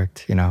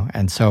district, you know?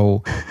 And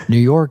so New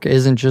York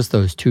isn't just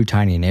those 2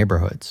 tiny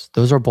neighborhoods.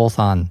 Those are both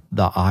on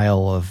the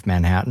Isle of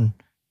Manhattan.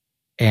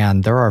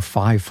 And there are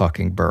 5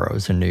 fucking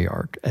boroughs in New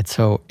York. And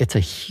so it's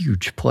a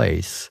huge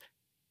place.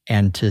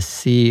 And to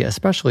see,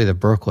 especially the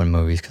Brooklyn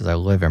movies, because I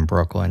live in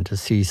Brooklyn, to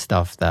see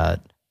stuff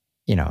that,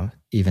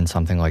 even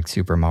something like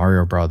Super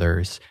Mario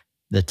Brothers,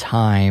 the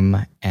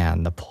time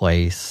and the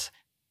place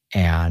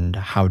and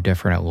how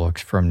different it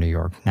looks from New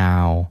York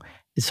now.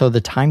 So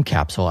the time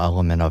capsule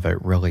element of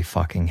it really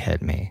fucking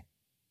hit me.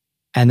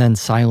 And then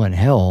Silent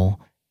Hill,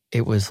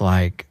 it was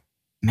like,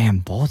 man,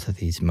 both of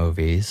these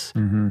movies,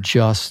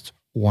 just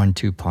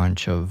 1-2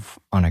 punch of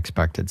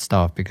unexpected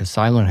stuff. Because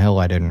Silent Hill,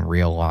 I didn't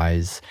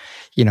realize,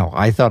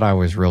 I thought I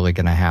was really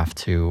going to have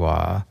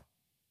to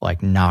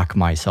knock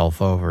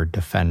myself over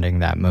defending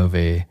that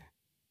movie,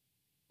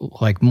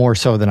 like more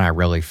so than I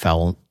really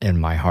felt in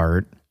my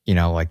heart,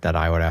 like that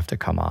I would have to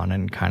come on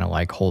and kind of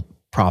like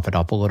prop it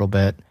up a little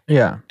bit.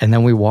 Yeah. And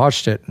then we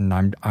watched it,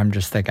 and I'm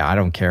just thinking, I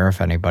don't care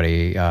if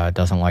anybody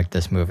doesn't like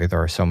this movie.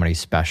 There are so many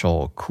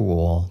special,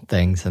 cool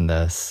things in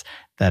this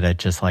that it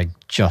just like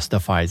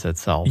justifies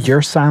itself.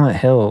 Your Silent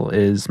Hill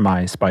is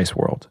my Spice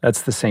World.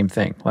 That's the same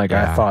thing. Like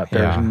I thought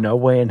there's no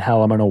way in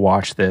hell I'm going to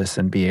watch this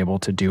and be able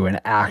to do an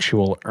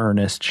actual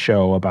earnest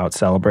show about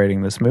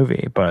celebrating this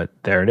movie. But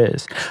there it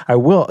is. I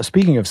will,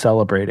 speaking of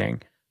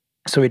celebrating,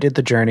 so we did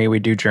the journey. We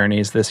do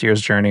journeys. This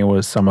year's journey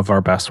was some of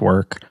our best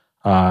work.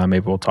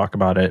 Maybe we'll talk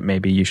about it.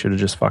 Maybe you should have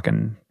just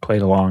fucking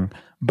played along.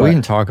 But, we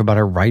can talk about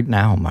it right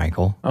now,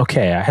 Michael.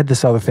 Okay, I had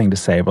this other thing to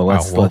say, but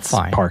let's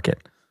park it.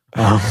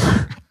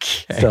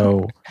 Okay.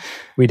 So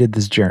we did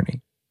this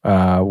journey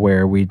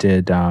where we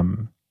did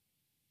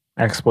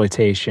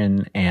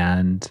exploitation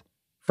and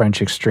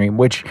French Extreme,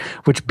 which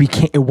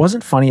became, it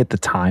wasn't funny at the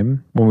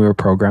time when we were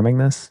programming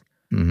this,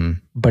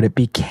 but it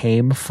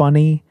became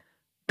funny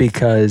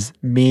because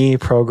me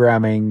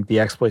programming the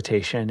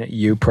exploitation,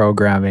 you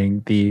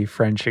programming the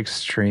French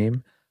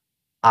Extreme,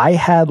 I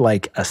had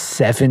like a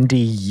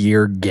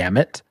 70-year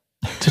gamut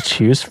to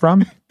choose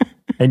from.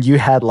 And you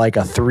had like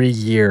a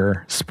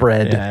 3-year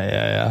spread.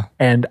 Yeah.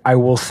 And I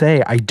will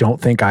say, I don't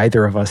think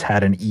either of us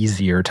had an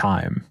easier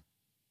time.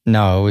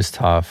 No, it was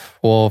tough.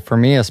 Well, for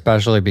me,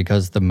 especially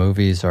because the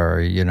movies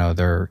are,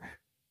 they're,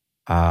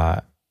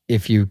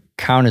 if you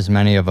count as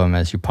many of them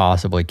as you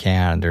possibly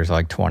can, there's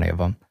like 20 of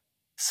them.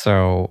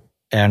 So,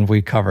 and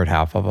we covered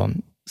half of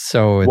them.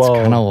 So it's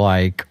kind of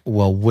like,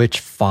 well, which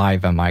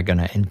 5 am I going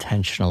to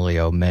intentionally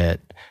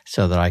omit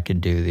so that I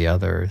can do the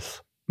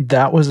others?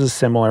 That was a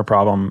similar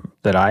problem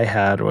that I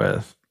had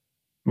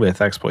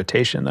with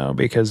exploitation, though,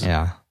 because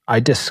I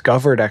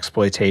discovered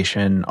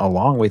exploitation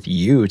along with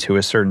you to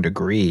a certain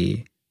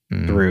degree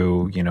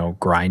through,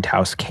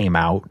 Grindhouse came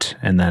out,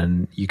 and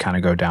then you kind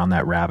of go down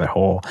that rabbit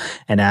hole.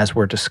 And as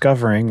we're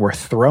discovering,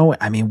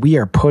 we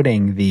are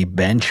putting the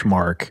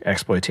benchmark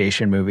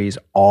exploitation movies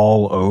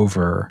all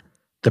over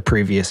the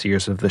previous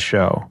years of the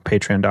show.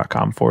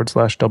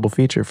 Patreon.com/double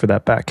feature for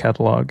that back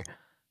catalog.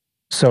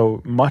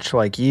 So much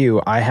like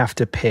you, I have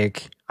to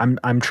pick,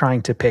 I'm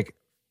trying to pick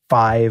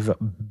 5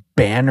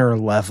 banner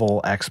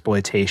level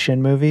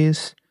exploitation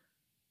movies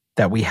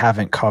that we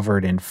haven't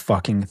covered in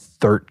fucking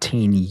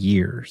 13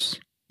 years.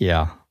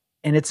 Yeah.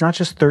 And it's not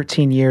just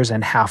 13 years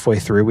and halfway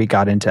through we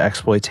got into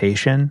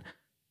exploitation.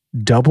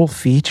 Double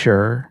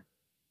feature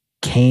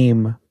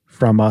came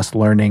from us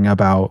learning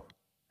about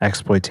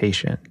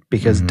exploitation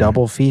because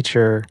double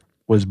feature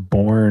was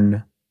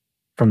born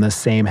from the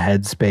same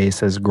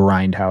headspace as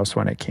Grindhouse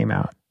when it came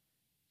out.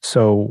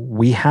 So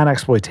we had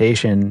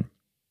exploitation.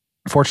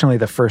 Fortunately,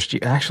 the first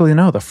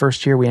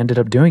year we ended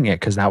up doing it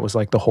because that was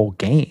like the whole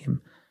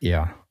game.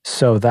 Yeah.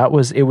 So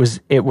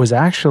it was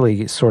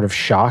actually sort of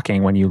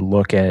shocking when you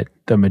look at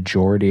the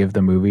majority of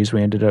the movies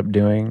we ended up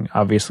doing.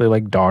 Obviously,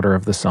 like Daughter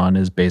of the Sun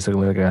is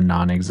basically like a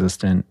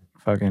non-existent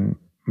fucking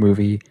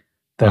movie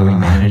that we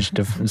managed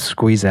to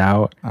squeeze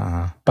out.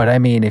 But I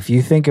mean, if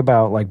you think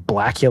about like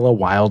Blackula,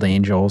 Wild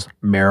Angels,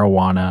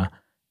 Marijuana,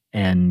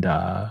 and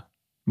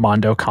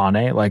Mondo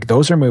Cane, like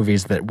those are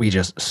movies that we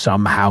just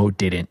somehow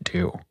didn't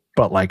do,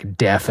 but like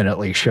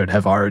definitely should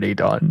have already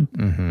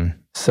done.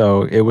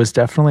 So it was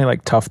definitely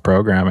like tough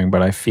programming,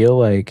 but I feel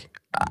like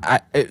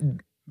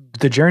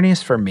the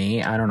journeys for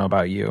me, I don't know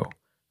about you,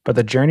 but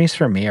the journeys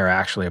for me are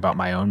actually about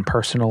my own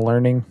personal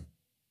learning.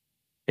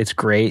 It's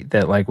great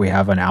that like we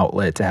have an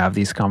outlet to have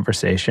these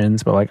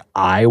conversations, but like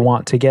I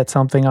want to get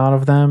something out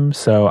of them.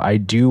 So I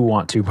do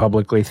want to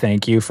publicly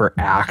thank you for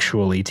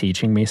actually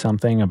teaching me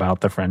something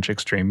about the French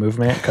Extreme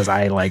movement, because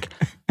I like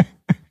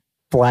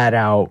flat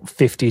out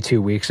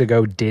 52 weeks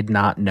ago did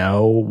not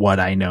know what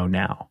I know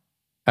now.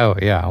 Oh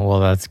yeah, well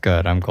that's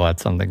good. I'm glad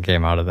something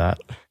came out of that.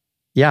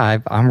 Yeah,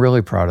 I'm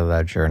really proud of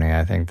that journey.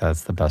 I think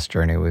that's the best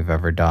journey we've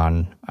ever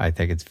done. I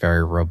think it's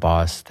very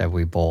robust that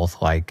we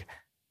both like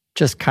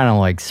just kind of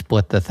like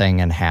split the thing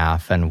in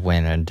half and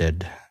went and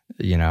did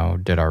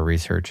our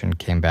research and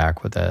came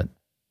back with it.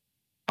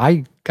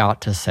 I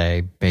got to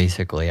say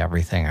basically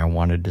everything I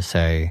wanted to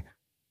say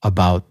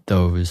about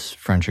those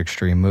French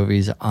Extreme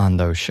movies on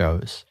those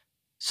shows.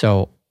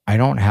 So I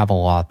don't have a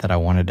lot that I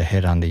wanted to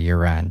hit on the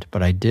year end,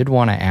 but I did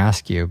want to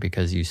ask you,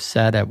 because you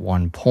said at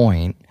one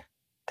point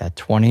that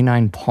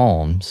 29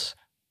 Palms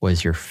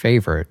was your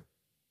favorite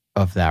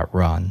of that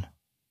run.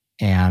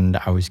 And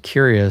I was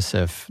curious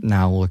if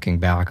now looking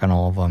back on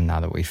all of them, now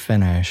that we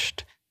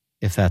finished,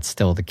 if that's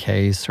still the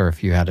case or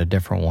if you had a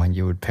different one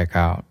you would pick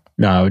out.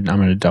 No, I'm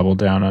going to double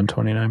down on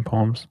 29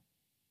 Palms.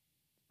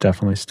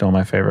 Definitely still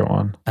my favorite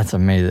one. That's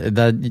amazing.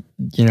 That,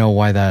 you know,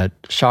 why that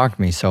shocked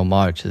me so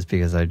much is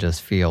because I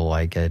just feel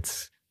like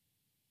it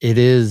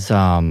is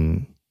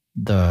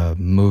the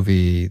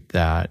movie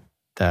that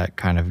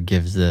kind of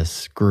gives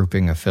this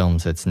grouping of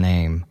films its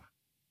name.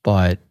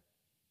 But,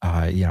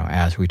 you know,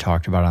 as we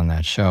talked about on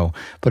that show,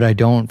 but I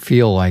don't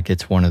feel like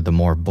it's one of the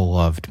more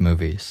beloved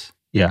movies.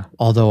 Yeah.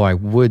 Although I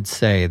would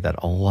say that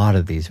a lot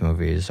of these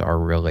movies are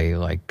really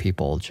like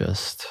people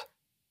just,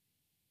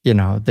 you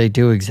know, they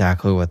do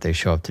exactly what they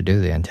show up to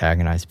do. They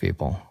antagonize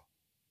people.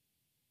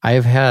 I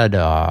have had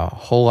a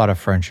whole lot of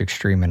French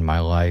Extreme in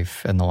my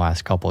life in the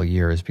last couple of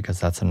years because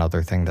that's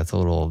another thing that's a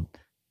little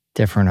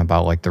different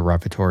about like the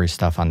repertory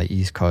stuff on the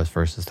East Coast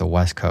versus the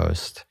West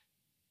Coast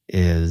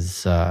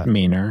is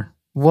meaner.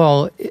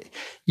 Well,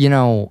 you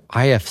know,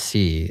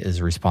 IFC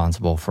is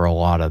responsible for a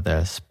lot of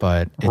this,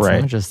 but it's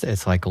not just,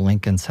 it's like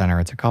Lincoln Center,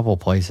 it's a couple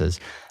places.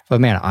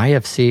 But man,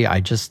 IFC,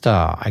 I just,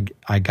 I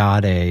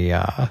got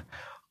a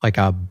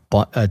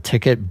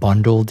ticket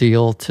bundle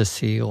deal to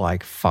see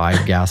like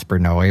 5 Gaspar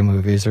Noé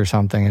movies or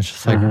something. It's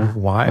just like,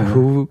 why?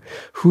 Who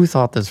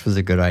thought this was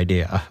a good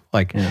idea?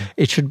 Like,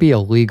 it should be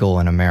illegal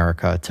in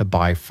America to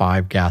buy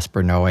 5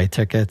 Gaspar Noé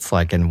tickets,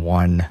 like in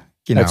one.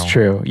 You know, that's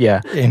true.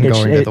 Yeah,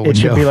 it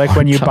should be like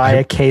when you buy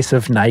a case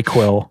of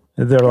NyQuil.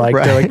 They're like,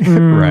 right.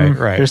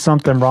 There's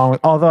something wrong.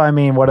 Although, I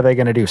mean, what are they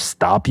going to do?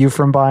 Stop you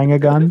from buying a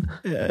gun?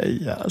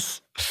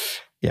 Yes.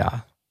 Yeah.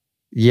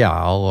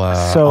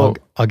 I'll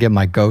get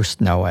my Ghost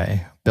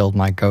Noé. Build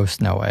my Ghost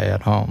Noé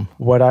at home.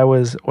 What I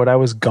was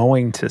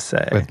going to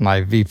say with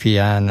my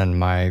VPN and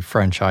my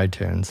French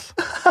iTunes.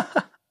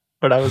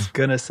 What I was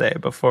gonna say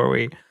before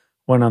we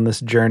went on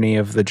this journey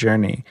of the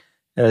journey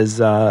is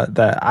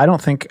that I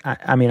don't think,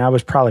 I mean, I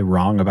was probably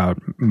wrong about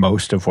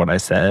most of what I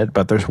said,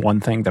 but there's one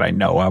thing that I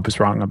know I was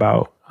wrong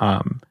about.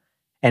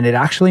 And it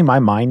actually, my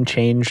mind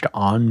changed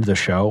on the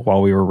show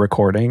while we were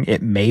recording.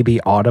 It may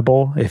be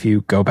audible if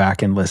you go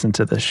back and listen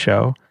to this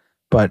show,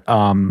 but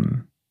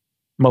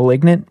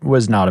Malignant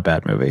was not a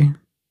bad movie.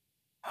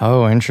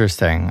 Oh,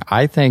 interesting.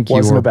 I think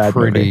you were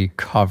pretty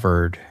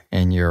covered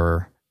in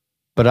your...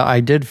 But I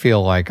did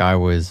feel like I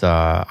was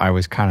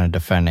kind of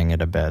defending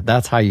it a bit.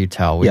 That's how you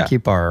tell. We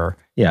keep our,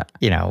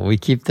 you know, we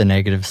keep the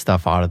negative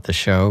stuff out of the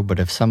show. But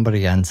if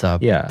somebody ends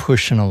up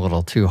pushing a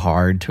little too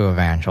hard to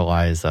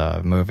evangelize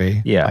a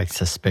movie, like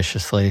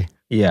suspiciously,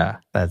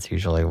 that's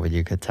usually what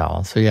you could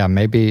tell. So yeah,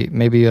 maybe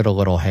you had a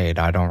little hate.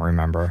 I don't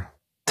remember.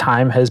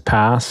 Time has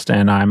passed,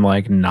 and I'm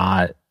like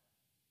not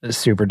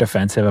super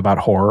defensive about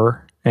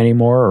horror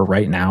anymore, or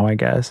right now, I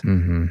guess.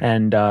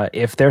 And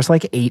if there's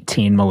like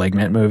 18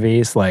 Malignant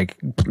movies, like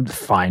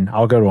fine,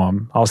 I'll go to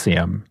them. I'll see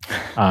them.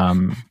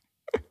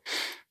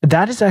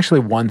 That is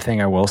actually one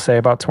thing I will say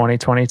about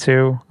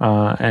 2022,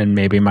 and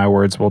maybe my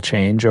words will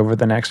change over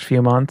the next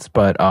few months,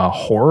 but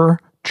horror,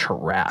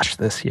 trash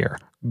this year.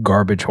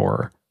 Garbage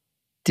horror.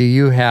 Do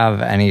you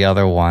have any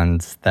other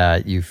ones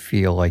that you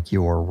feel like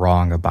you were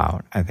wrong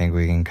about? I think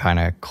we can kind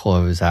of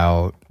close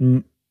out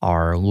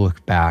or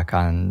look back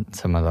on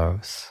some of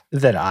those.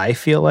 That I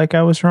feel like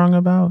I was wrong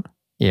about?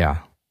 Yeah.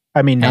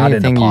 I mean, not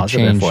anything in a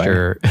positive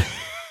way.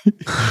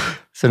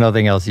 So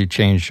nothing else you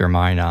changed your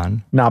mind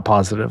on? Not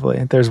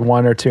positively. There's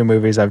 1 or 2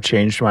 movies I've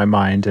changed my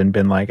mind and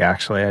been like,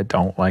 actually, I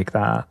don't like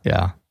that.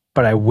 Yeah.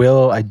 But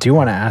I do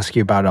want to ask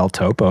you about El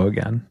Topo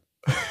again.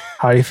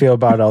 How do you feel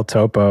about El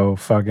Topo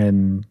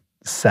fucking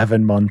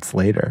 7 months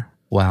later?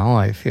 Well,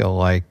 I feel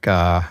like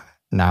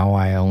now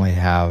I only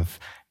have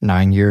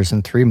 9 years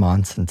and 3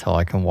 months until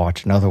I can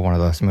watch another one of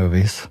those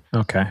movies.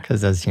 Okay.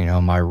 Because as you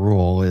know, my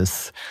rule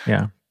is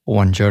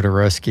one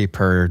Jodorowsky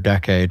per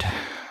decade.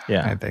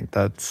 Yeah. I think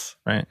that's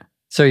right.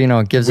 So, you know,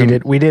 it gives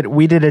we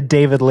did a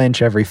David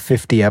Lynch every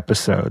 50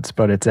 episodes,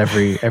 but it's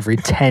every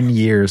 10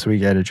 years we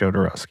get a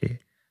Jodorowsky.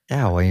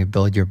 Yeah, well, you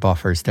build your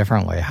buffers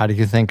differently. How do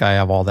you think I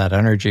have all that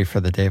energy for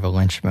the David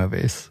Lynch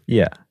movies?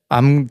 Yeah.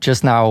 I'm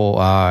just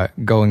now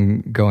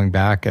going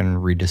back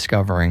and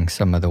rediscovering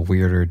some of the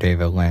weirder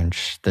David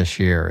Lynch this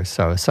year.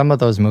 So some of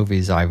those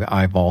movies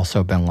I've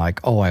also been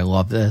like, oh, I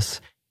love this,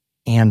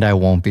 and I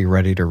won't be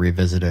ready to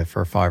revisit it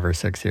for 5 or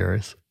 6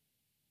 years.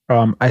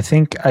 I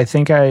think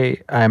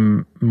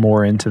I'm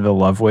more into The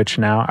Love Witch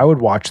now. I would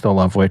watch The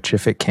Love Witch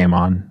if it came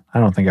on. I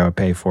don't think I would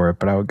pay for it,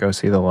 but I would go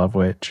see The Love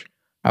Witch.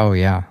 Oh,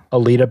 yeah.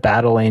 Alita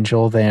Battle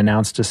Angel, they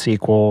announced a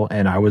sequel,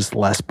 and I was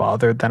less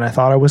bothered than I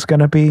thought I was going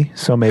to be.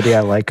 So maybe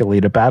I like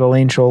Alita Battle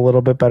Angel a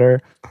little bit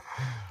better.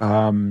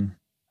 I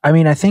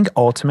mean, I think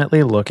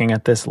ultimately looking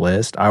at this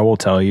list, I will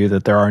tell you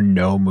that there are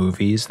no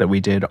movies that we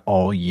did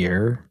all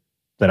year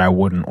that I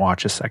wouldn't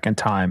watch a second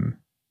time.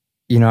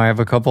 You know, I have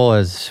a couple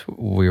as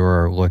we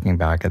were looking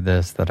back at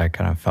this that I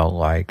kind of felt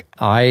like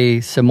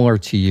similar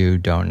to you,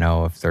 don't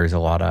know if there's a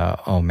lot of,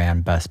 oh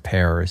man, best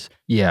pairs.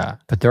 Yeah.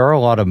 But there are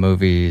a lot of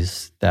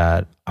movies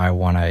that I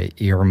want to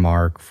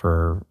earmark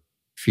for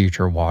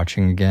future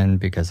watching again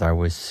because I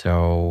was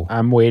so...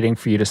 I'm waiting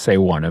for you to say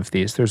one of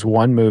these. There's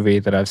one movie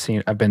that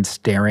I've been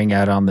staring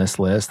at on this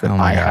list that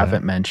I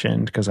haven't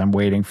mentioned because I'm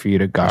waiting for you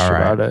to gush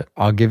about it.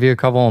 I'll give you a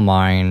couple of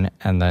mine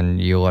and then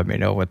you let me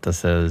know what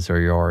this is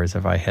or yours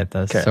if I hit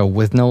this. Okay. So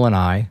With Nil and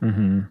I,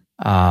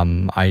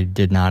 I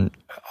did not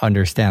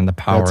understand the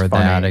power of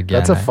that again.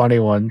 That's a funny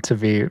one to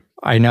be...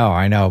 I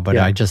know, but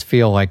I just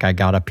feel like I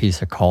got a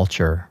piece of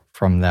culture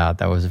from that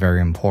was very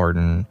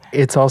important.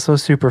 It's also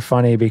super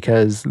funny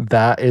because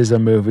that is a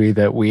movie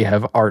that we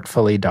have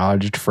artfully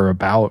dodged for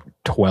about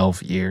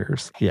 12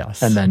 years.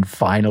 Yes. And then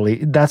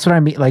finally, that's what I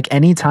mean. Like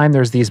anytime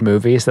there's these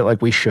movies that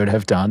like we should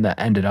have done that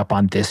ended up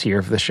on this year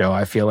of the show,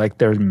 I feel like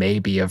there may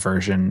be a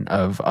version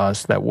of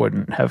us that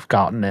wouldn't have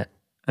gotten it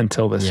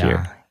until this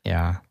year.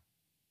 Yeah.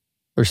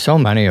 There's so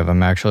many of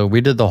them, actually.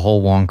 We did the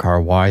whole Wong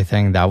Kar-wai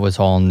thing. That was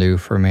all new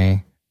for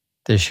me.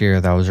 This year,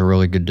 that was a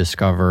really good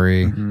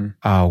discovery.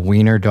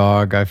 Wiener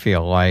Dog, I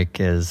feel like,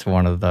 is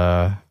one of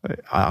the...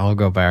 I'll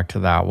go back to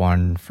that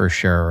one for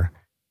sure.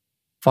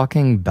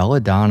 Fucking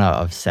Belladonna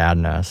of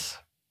Sadness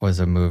was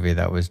a movie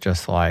that was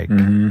just like...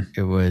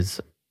 It was...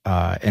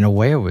 in a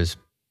way, it was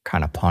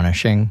kind of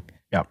punishing.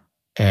 Yep.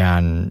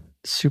 And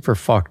super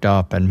fucked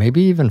up. And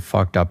maybe even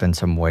fucked up in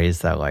some ways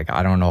that, like,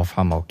 I don't know if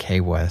I'm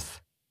okay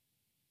with.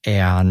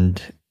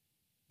 And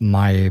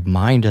my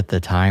mind at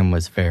the time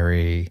was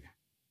very...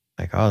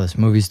 like, oh, this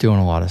movie's doing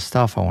a lot of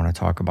stuff. I want to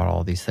talk about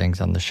all these things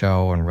on the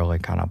show and really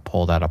kind of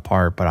pull that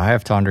apart. But I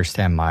have to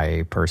understand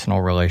my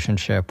personal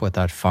relationship with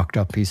that fucked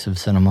up piece of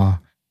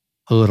cinema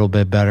a little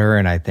bit better.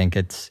 And I think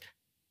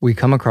we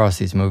come across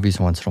these movies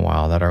once in a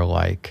while that are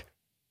like,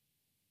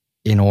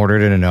 in order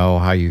to know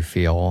how you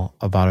feel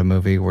about a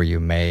movie where you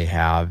may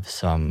have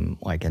some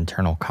like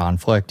internal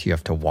conflict, you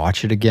have to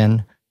watch it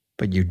again.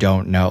 But you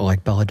don't know,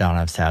 like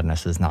Belladonna of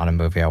Sadness is not a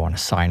movie I want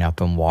to sign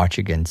up and watch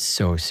again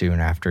so soon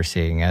after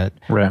seeing it.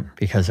 Right.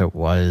 Because it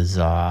was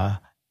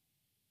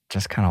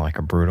just kind of like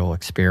a brutal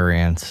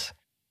experience.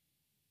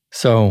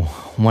 So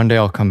one day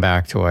I'll come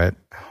back to it,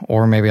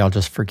 or maybe I'll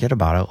just forget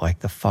about it like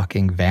the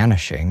fucking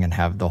Vanishing and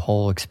have the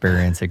whole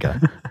experience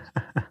again.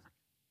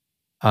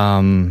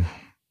 God,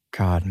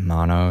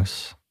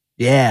 Manos.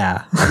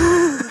 Yeah.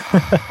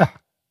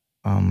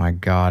 Oh my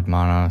God,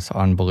 Manos.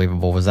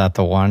 Unbelievable. Was that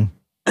the one?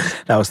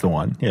 That was the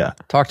one, yeah.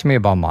 Talk to me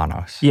about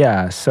Manos.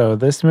 Yeah, so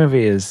this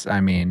movie is,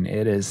 I mean,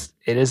 it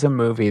is a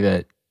movie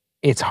that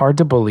it's hard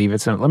to believe.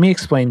 Let me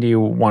explain to you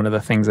one of the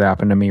things that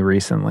happened to me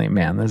recently.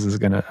 Man,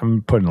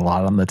 I'm putting a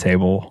lot on the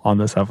table on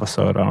this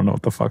episode. I don't know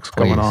what the fuck's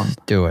going on.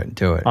 Do it.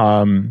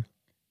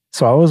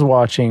 So I was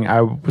watching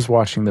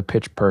the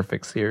Pitch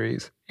Perfect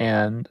series,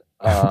 and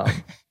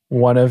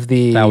one of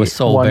the... That was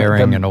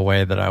soul-bearing in a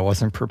way that I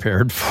wasn't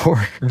prepared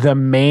for.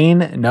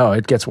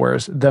 It gets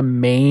worse. The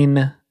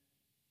main...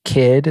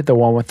 kid, the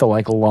one with the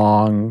like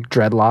long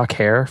dreadlock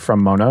hair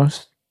from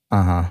Monos,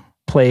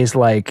 plays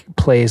like a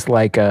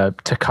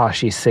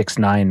Tekashi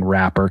 6ix9ine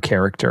rapper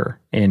character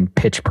in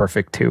Pitch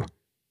Perfect 2.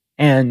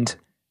 And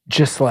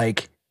just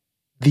like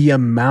the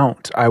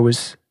amount, I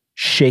was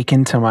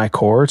shaken to my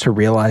core to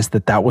realize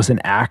that was an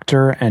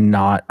actor and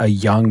not a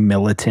young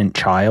militant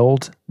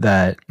child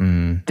that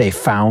they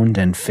found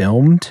and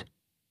filmed.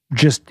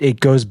 Just,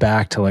 it goes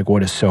back to like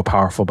what is so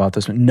powerful about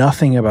this.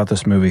 Nothing about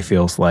this movie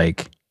feels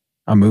like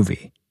a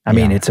movie. I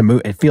mean, it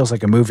feels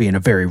like a movie in a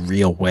very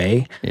real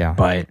way. Yeah.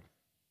 But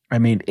I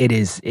mean,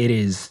 it's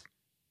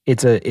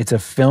a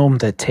film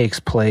that takes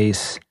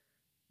place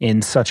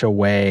in such a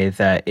way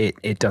that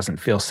it doesn't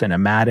feel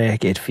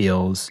cinematic. It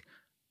feels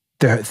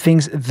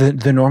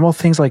the normal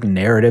things like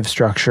narrative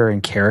structure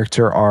and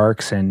character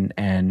arcs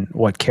and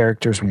what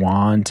characters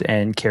want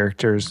and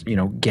characters,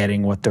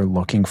 getting what they're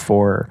looking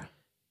for,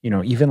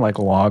 even like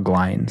log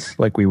lines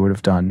like we would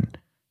have done.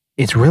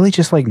 It's really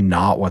just like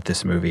not what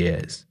this movie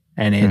is.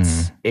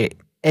 And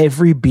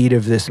every beat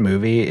of this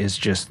movie is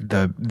just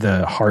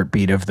the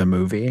heartbeat of the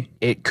movie.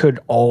 It could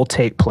all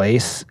take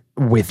place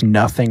with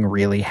nothing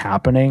really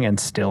happening and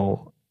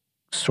still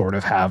sort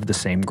of have the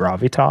same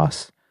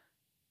gravitas.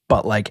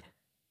 But like,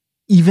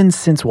 even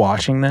since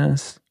watching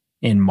this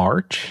in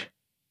March,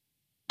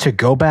 to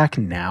go back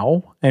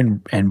now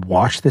and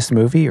watch this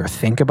movie or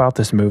think about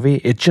this movie,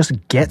 it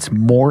just gets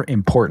more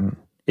important.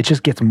 It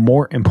just gets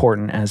more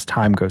important as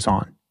time goes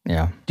on.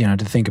 Yeah. To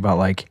think about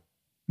like,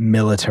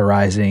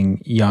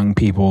 militarizing young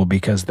people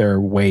because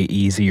they're way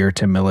easier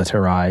to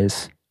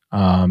militarize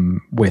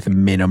with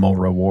minimal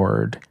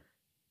reward,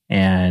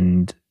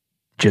 and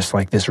just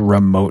like this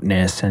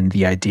remoteness and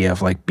the idea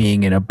of like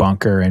being in a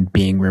bunker and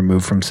being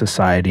removed from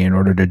society in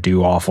order to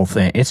do awful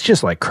things. It's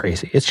just like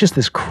crazy. It's just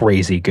this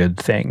crazy good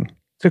thing.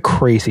 It's a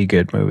crazy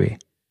good movie.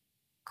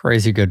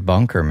 Crazy good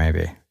bunker,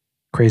 maybe.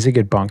 Crazy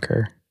good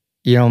bunker.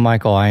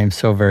 Michael, I am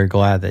so very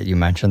glad that you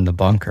mentioned the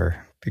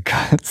bunker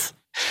because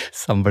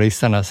somebody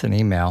sent us an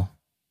email,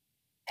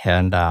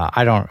 and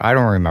I don't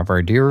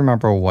remember. Do you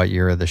remember what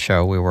year of the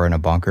show we were in a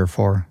bunker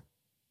for?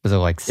 Was it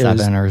like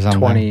 7 or something?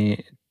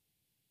 20.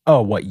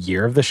 Oh, what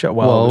year of the show?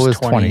 Well, it was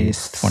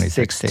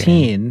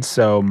 2016.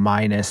 So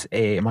minus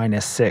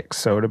 6.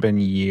 So it would have been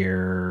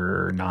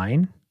year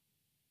 9.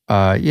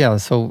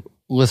 so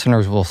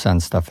listeners will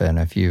send stuff in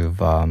if you've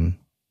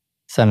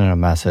sent in a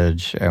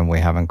message and we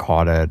haven't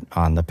caught it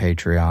on the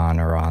Patreon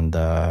or on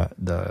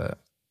the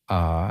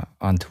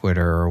on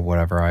Twitter or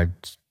whatever. I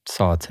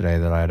saw today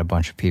that I had a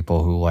bunch of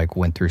people who like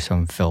went through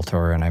some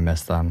filter and I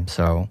missed them.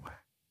 So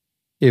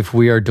if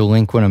we are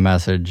delinquent a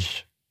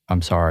message,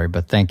 I'm sorry,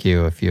 but thank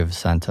you if you have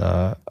sent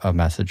a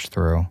message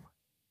through.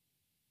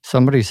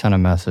 Somebody sent a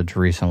message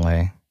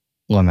recently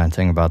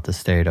lamenting about the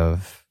state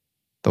of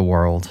the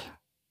world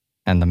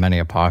and the many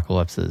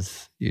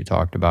apocalypses you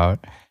talked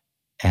about.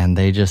 And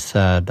they just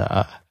said,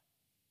 I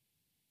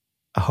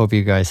hope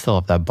you guys still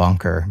have that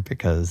bunker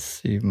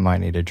because you might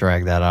need to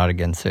drag that out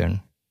again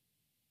soon.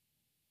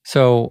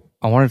 So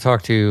I want to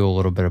talk to you a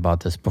little bit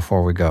about this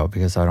before we go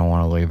because I don't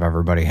want to leave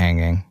everybody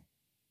hanging.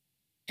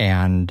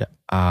 And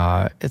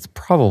it's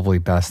probably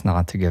best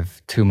not to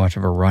give too much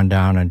of a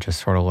rundown and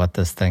just sort of let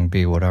this thing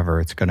be whatever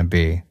it's going to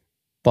be.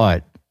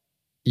 But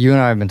you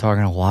and I have been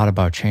talking a lot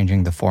about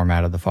changing the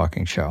format of the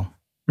fucking show.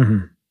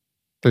 Mm-hmm.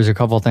 There's a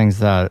couple things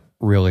that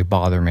really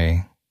bother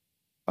me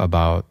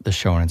about the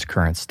show in its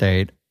current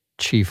state,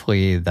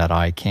 chiefly that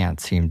I can't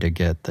seem to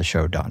get the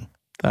show done.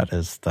 That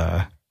is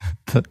the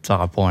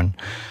top one.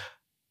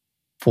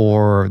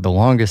 For the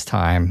longest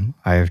time,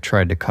 I have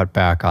tried to cut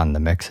back on the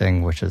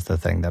mixing, which is the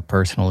thing that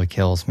personally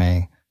kills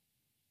me.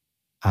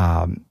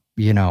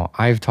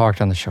 I've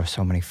talked on the show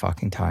so many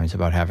fucking times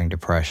about having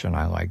depression.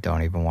 I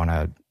don't even want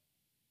to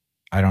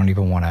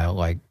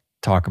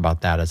talk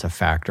about that as a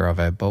factor of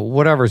it. But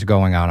whatever's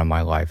going on in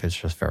my life, it's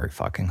just very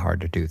fucking hard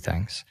to do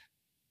things.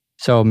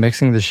 So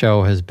mixing the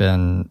show has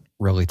been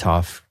really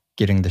tough.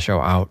 Getting the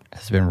show out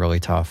has been really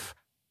tough.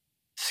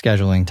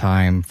 Scheduling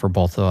time for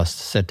both of us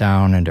to sit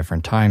down in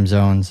different time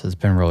zones has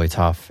been really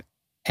tough.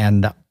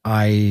 And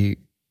I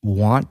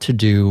want to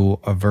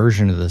do a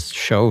version of this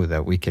show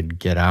that we could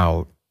get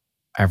out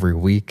every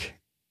week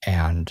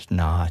and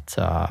not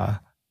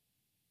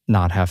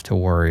have to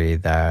worry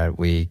that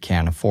we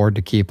can't afford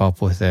to keep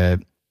up with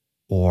it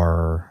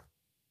or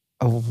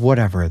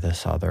whatever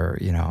this other,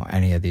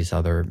 any of these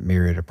other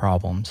myriad of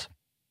problems.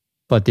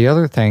 But the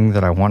other thing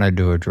that I wanted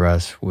to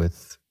address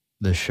with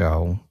the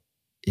show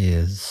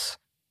is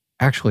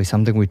actually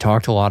something we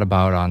talked a lot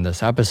about on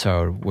this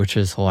episode, which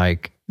is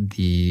like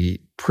the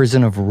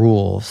prison of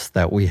rules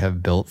that we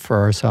have built for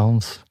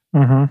ourselves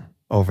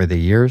over the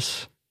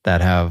years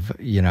that have,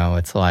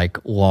 it's like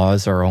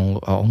laws are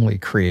only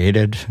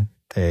created.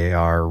 They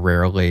are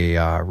rarely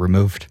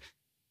removed.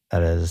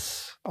 That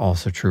is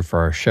also true for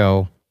our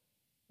show.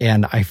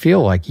 And I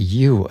feel like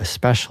you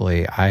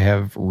especially, I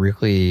have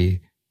really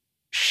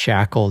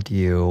shackled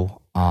you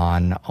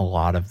on a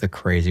lot of the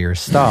crazier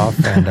stuff.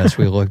 And as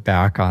we look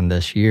back on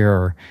this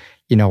year,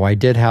 I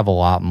did have a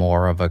lot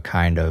more of a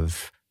kind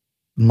of,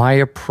 my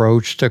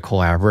approach to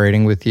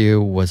collaborating with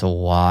you was a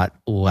lot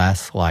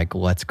less like,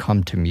 let's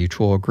come to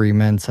mutual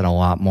agreements and a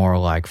lot more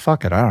like,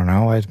 fuck it, I don't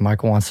know.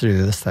 Michael wants to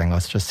do this thing.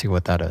 Let's just see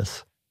what that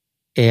is.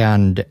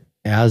 And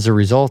as a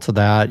result of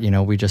that,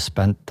 we just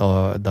spent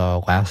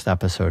the last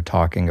episode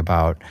talking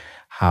about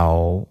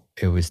how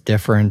it was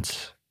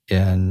different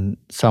in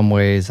some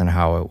ways and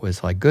how it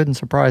was like good and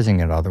surprising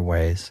in other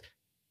ways.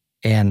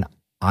 And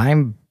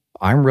I'm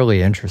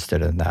really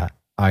interested in that.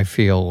 I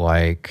feel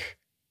like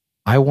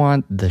I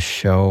want the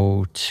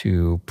show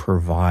to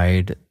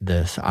provide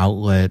this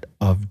outlet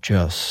of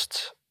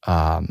just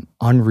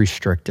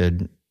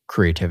unrestricted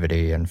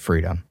creativity and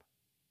freedom.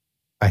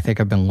 I think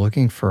I've been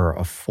looking for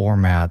a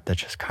format that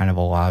just kind of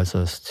allows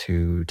us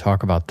to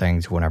talk about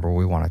things whenever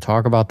we want to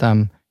talk about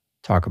them,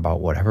 talk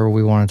about whatever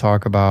we want to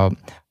talk about.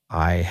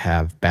 I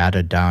have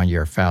batted down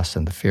your Fast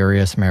and the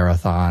Furious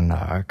marathon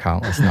a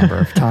countless number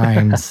of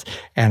times.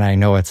 And I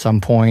know at some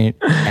point,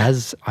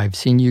 as I've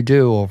seen you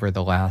do over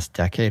the last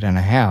decade and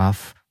a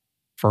half,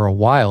 for a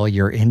while,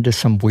 you're into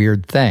some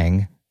weird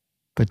thing.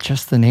 But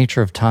just the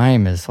nature of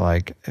time is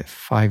like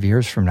 5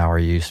 years from now, are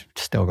you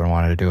still going to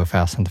want to do a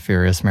Fast and the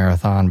Furious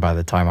marathon by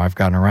the time I've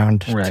gotten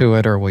around to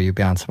it? Or will you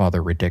be on some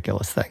other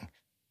ridiculous thing?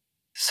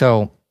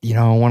 So,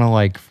 I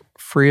want to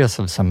free us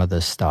of some of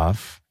this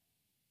stuff.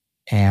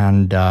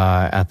 And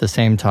at the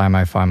same time,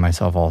 I find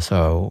myself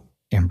also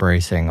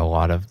embracing a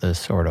lot of this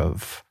sort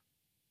of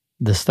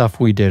the stuff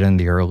we did in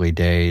the early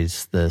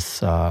days,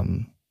 this,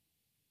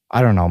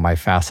 my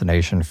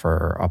fascination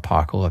for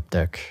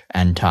apocalyptic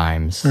end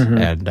times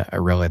and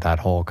really that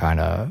whole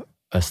kind of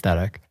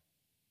aesthetic.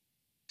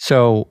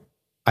 So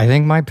I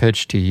think my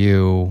pitch to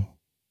you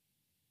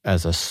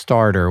as a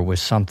starter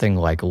was something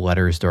like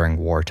Letters During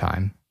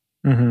Wartime.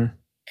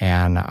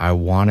 And I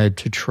wanted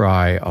to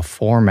try a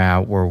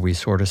format where we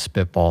sort of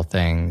spitball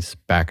things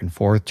back and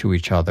forth to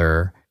each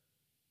other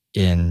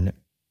in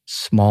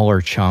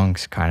smaller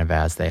chunks kind of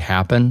as they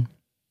happen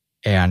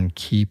and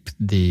keep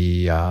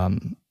the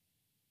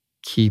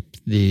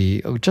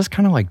just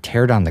kind of like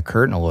tear down the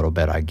curtain a little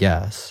bit, I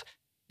guess,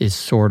 is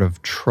sort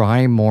of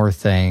try more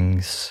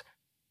things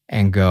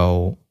and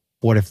go,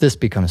 what if this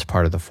becomes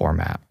part of the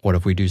format? What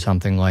if we do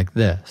something like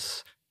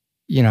this?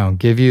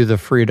 give you the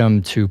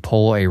freedom to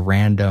pull a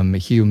random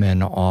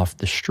human off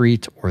the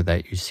street or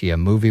that you see a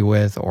movie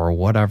with or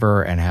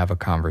whatever and have a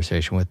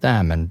conversation with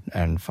them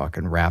and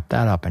fucking wrap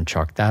that up and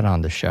chuck that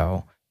on the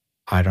show.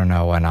 I don't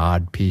know, an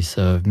odd piece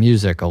of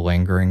music, a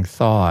lingering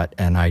thought,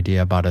 an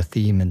idea about a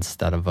theme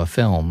instead of a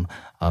film,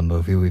 a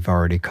movie we've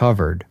already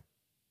covered.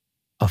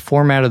 A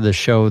format of the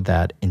show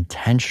that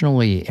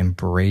intentionally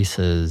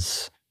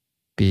embraces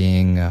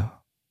being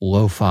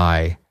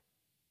lo-fi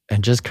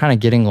and just kind of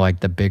getting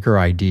like the bigger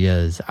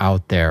ideas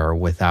out there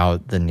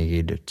without the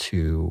need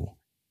to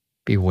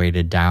be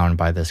weighted down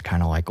by this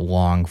kind of like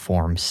long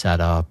form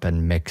setup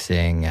and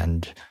mixing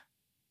and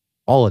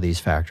all of these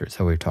factors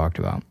that we've talked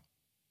about.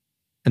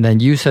 And then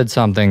you said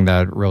something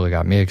that really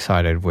got me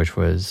excited, which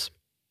was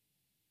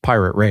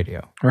pirate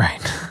radio.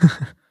 Right.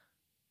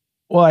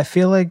 Well, I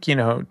feel like,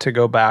 to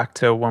go back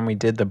to when we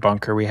did the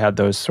bunker, we had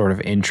those sort of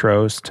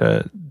intros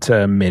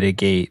to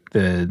mitigate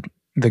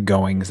the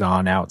goings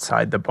on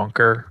outside the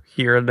bunker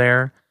here and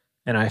there.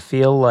 And I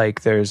feel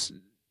like there's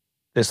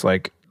this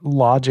like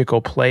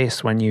logical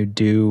place when you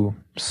do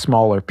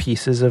smaller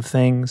pieces of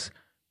things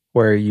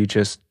where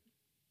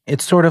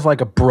it's sort of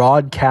like a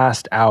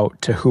broadcast out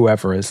to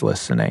whoever is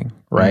listening,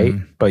 right?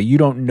 Mm. But you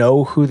don't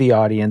know who the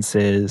audience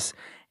is.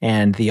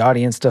 And the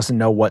audience doesn't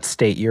know what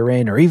state you're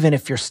in, or even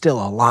if you're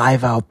still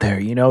alive out there,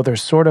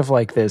 there's sort of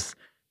like this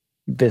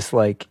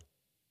like,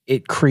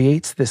 it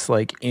creates this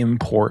like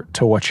import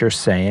to what you're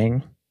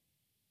saying,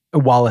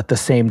 while at the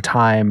same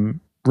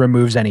time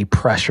removes any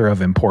pressure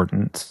of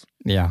importance.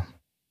 Yeah.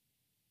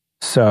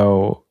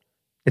 So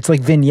it's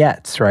like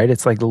vignettes, right?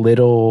 It's like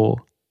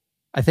little.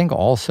 I think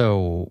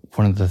also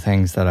one of the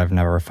things that I've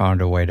never found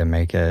a way to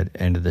make it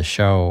into the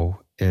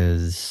show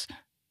is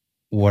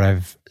what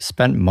I've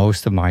spent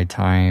most of my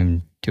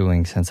time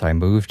doing since I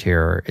moved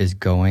here is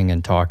going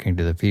and talking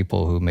to the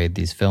people who made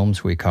these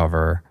films we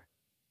cover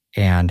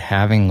and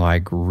having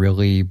like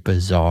really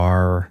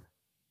bizarre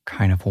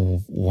kind of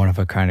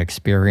one-of-a-kind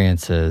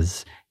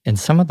experiences. And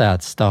some of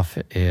that stuff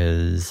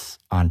is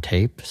on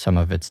tape. Some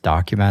of it's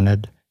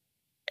documented.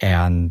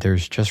 And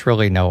there's just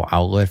really no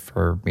outlet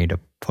for me to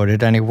put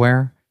it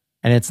anywhere.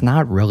 And it's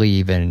not really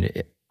even,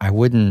 I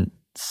wouldn't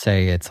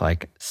say it's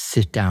like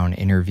sit down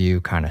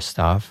interview kind of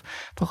stuff,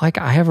 but like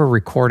I have a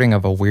recording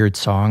of a weird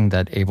song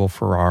that Abel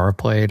Ferrara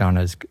played on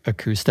his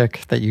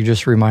acoustic that you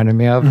just reminded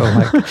me of. I'm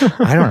like,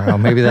 I don't know,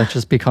 maybe that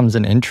just becomes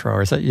an intro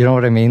or something, you know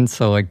what I mean?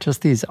 So like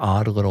just these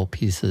odd little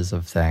pieces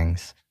of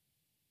things.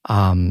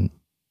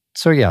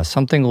 So yeah,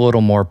 something a little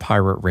more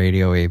pirate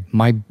radio-y.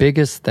 My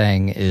biggest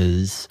thing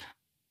is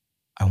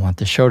I want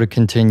the show to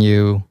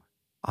continue.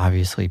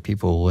 Obviously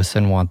people who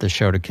listen want the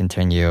show to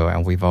continue,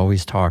 and we've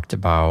always talked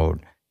about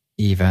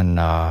even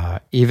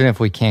if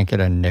we can't get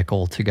a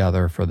nickel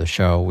together for the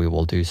show, we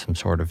will do some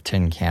sort of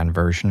tin can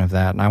version of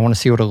that. And I want to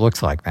see what it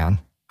looks like, man.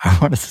 I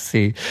want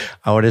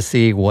to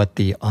see what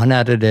the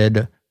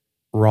unedited,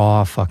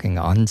 raw, fucking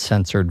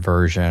uncensored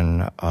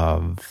version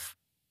of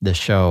the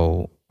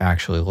show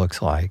actually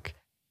looks like,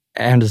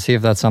 and to see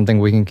if that's something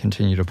we can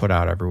continue to put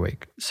out every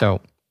week. So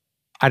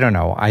I don't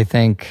know. I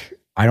think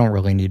I don't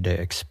really need to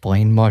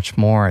explain much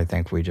more. I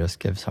think we just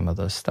give some of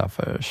this stuff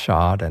a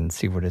shot and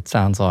see what it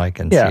sounds like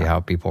and see how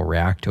people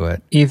react to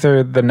it.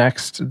 Either the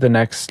next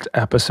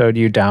episode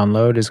you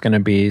download is going to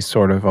be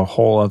sort of a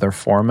whole other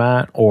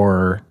format,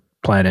 or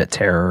Planet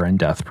Terror and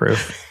Death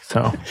Proof.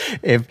 So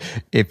if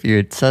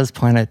it says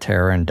Planet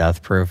Terror and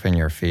Death Proof in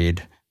your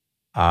feed,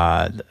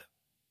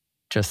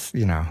 just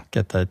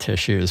get the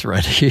tissues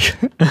ready.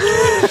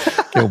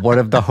 One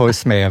of the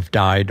hosts may have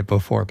died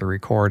before the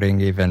recording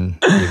even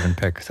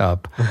picks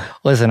up.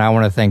 Listen, I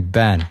want to thank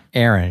Ben,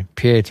 Aaron,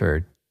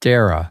 Pieter,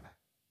 Dara,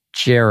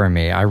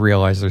 Jeremy. I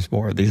realize there's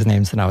more of these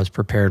names than I was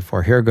prepared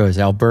for. Here goes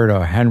Alberto,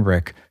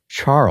 Henrik,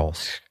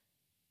 Charles,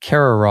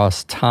 Kara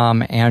Ross,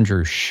 Tom,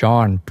 Andrew,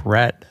 Sean,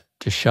 Brett,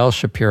 Deshelle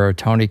Shapiro,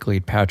 Tony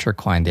Gleed, Patrick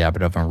Klein, the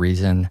Abbot of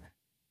Unreason,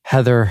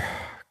 Heather,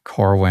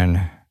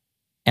 Corwin,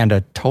 and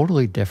a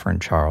totally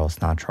different Charles,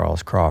 not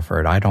Charles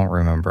Crawford. I don't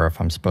remember if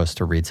I'm supposed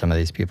to read some of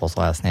these people's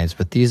last names,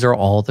 but these are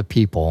all the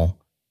people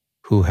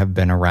who have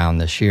been around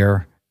this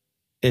year.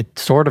 It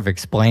sort of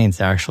explains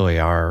actually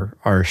our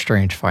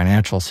strange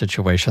financial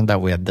situation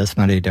that we had this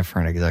many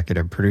different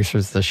executive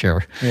producers this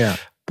year. Yeah.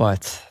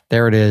 But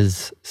there it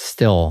is.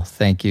 Still,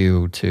 thank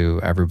you to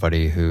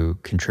everybody who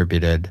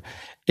contributed.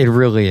 It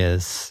really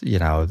is,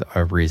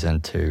 a reason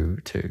to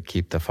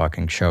keep the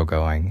fucking show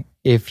going.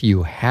 If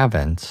you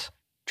haven't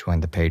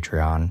joined the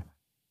Patreon,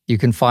 you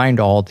can find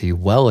all the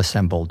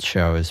well-assembled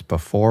shows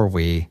before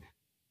we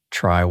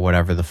try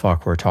whatever the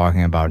fuck we're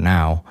talking about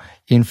now.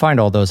 You can find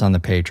all those on the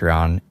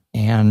Patreon.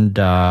 And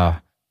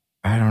I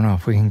don't know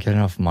if we can get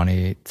enough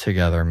money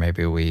together.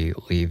 Maybe we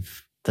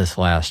leave this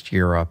last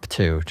year up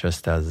too,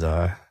 just as,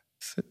 so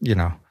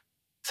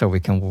we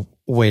can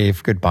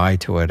wave goodbye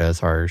to it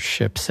as our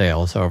ship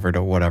sails over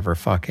to whatever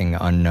fucking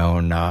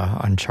unknown,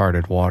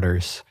 uncharted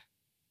waters.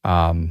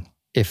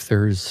 If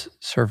there's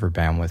server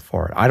bandwidth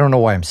for it. I don't know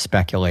why I'm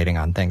speculating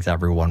on things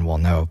everyone will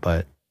know,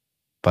 but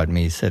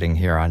me sitting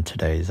here on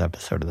today's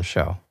episode of the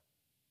show.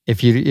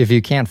 If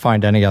you can't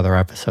find any other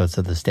episodes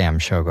of this damn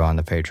show, go on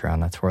the Patreon.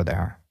 That's where they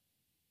are.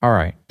 All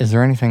right. Is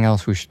there anything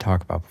else we should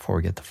talk about before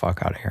we get the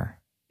fuck out of here?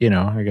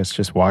 I guess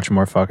just watch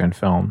more fucking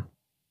film.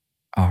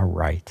 All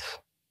right.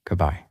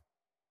 Goodbye.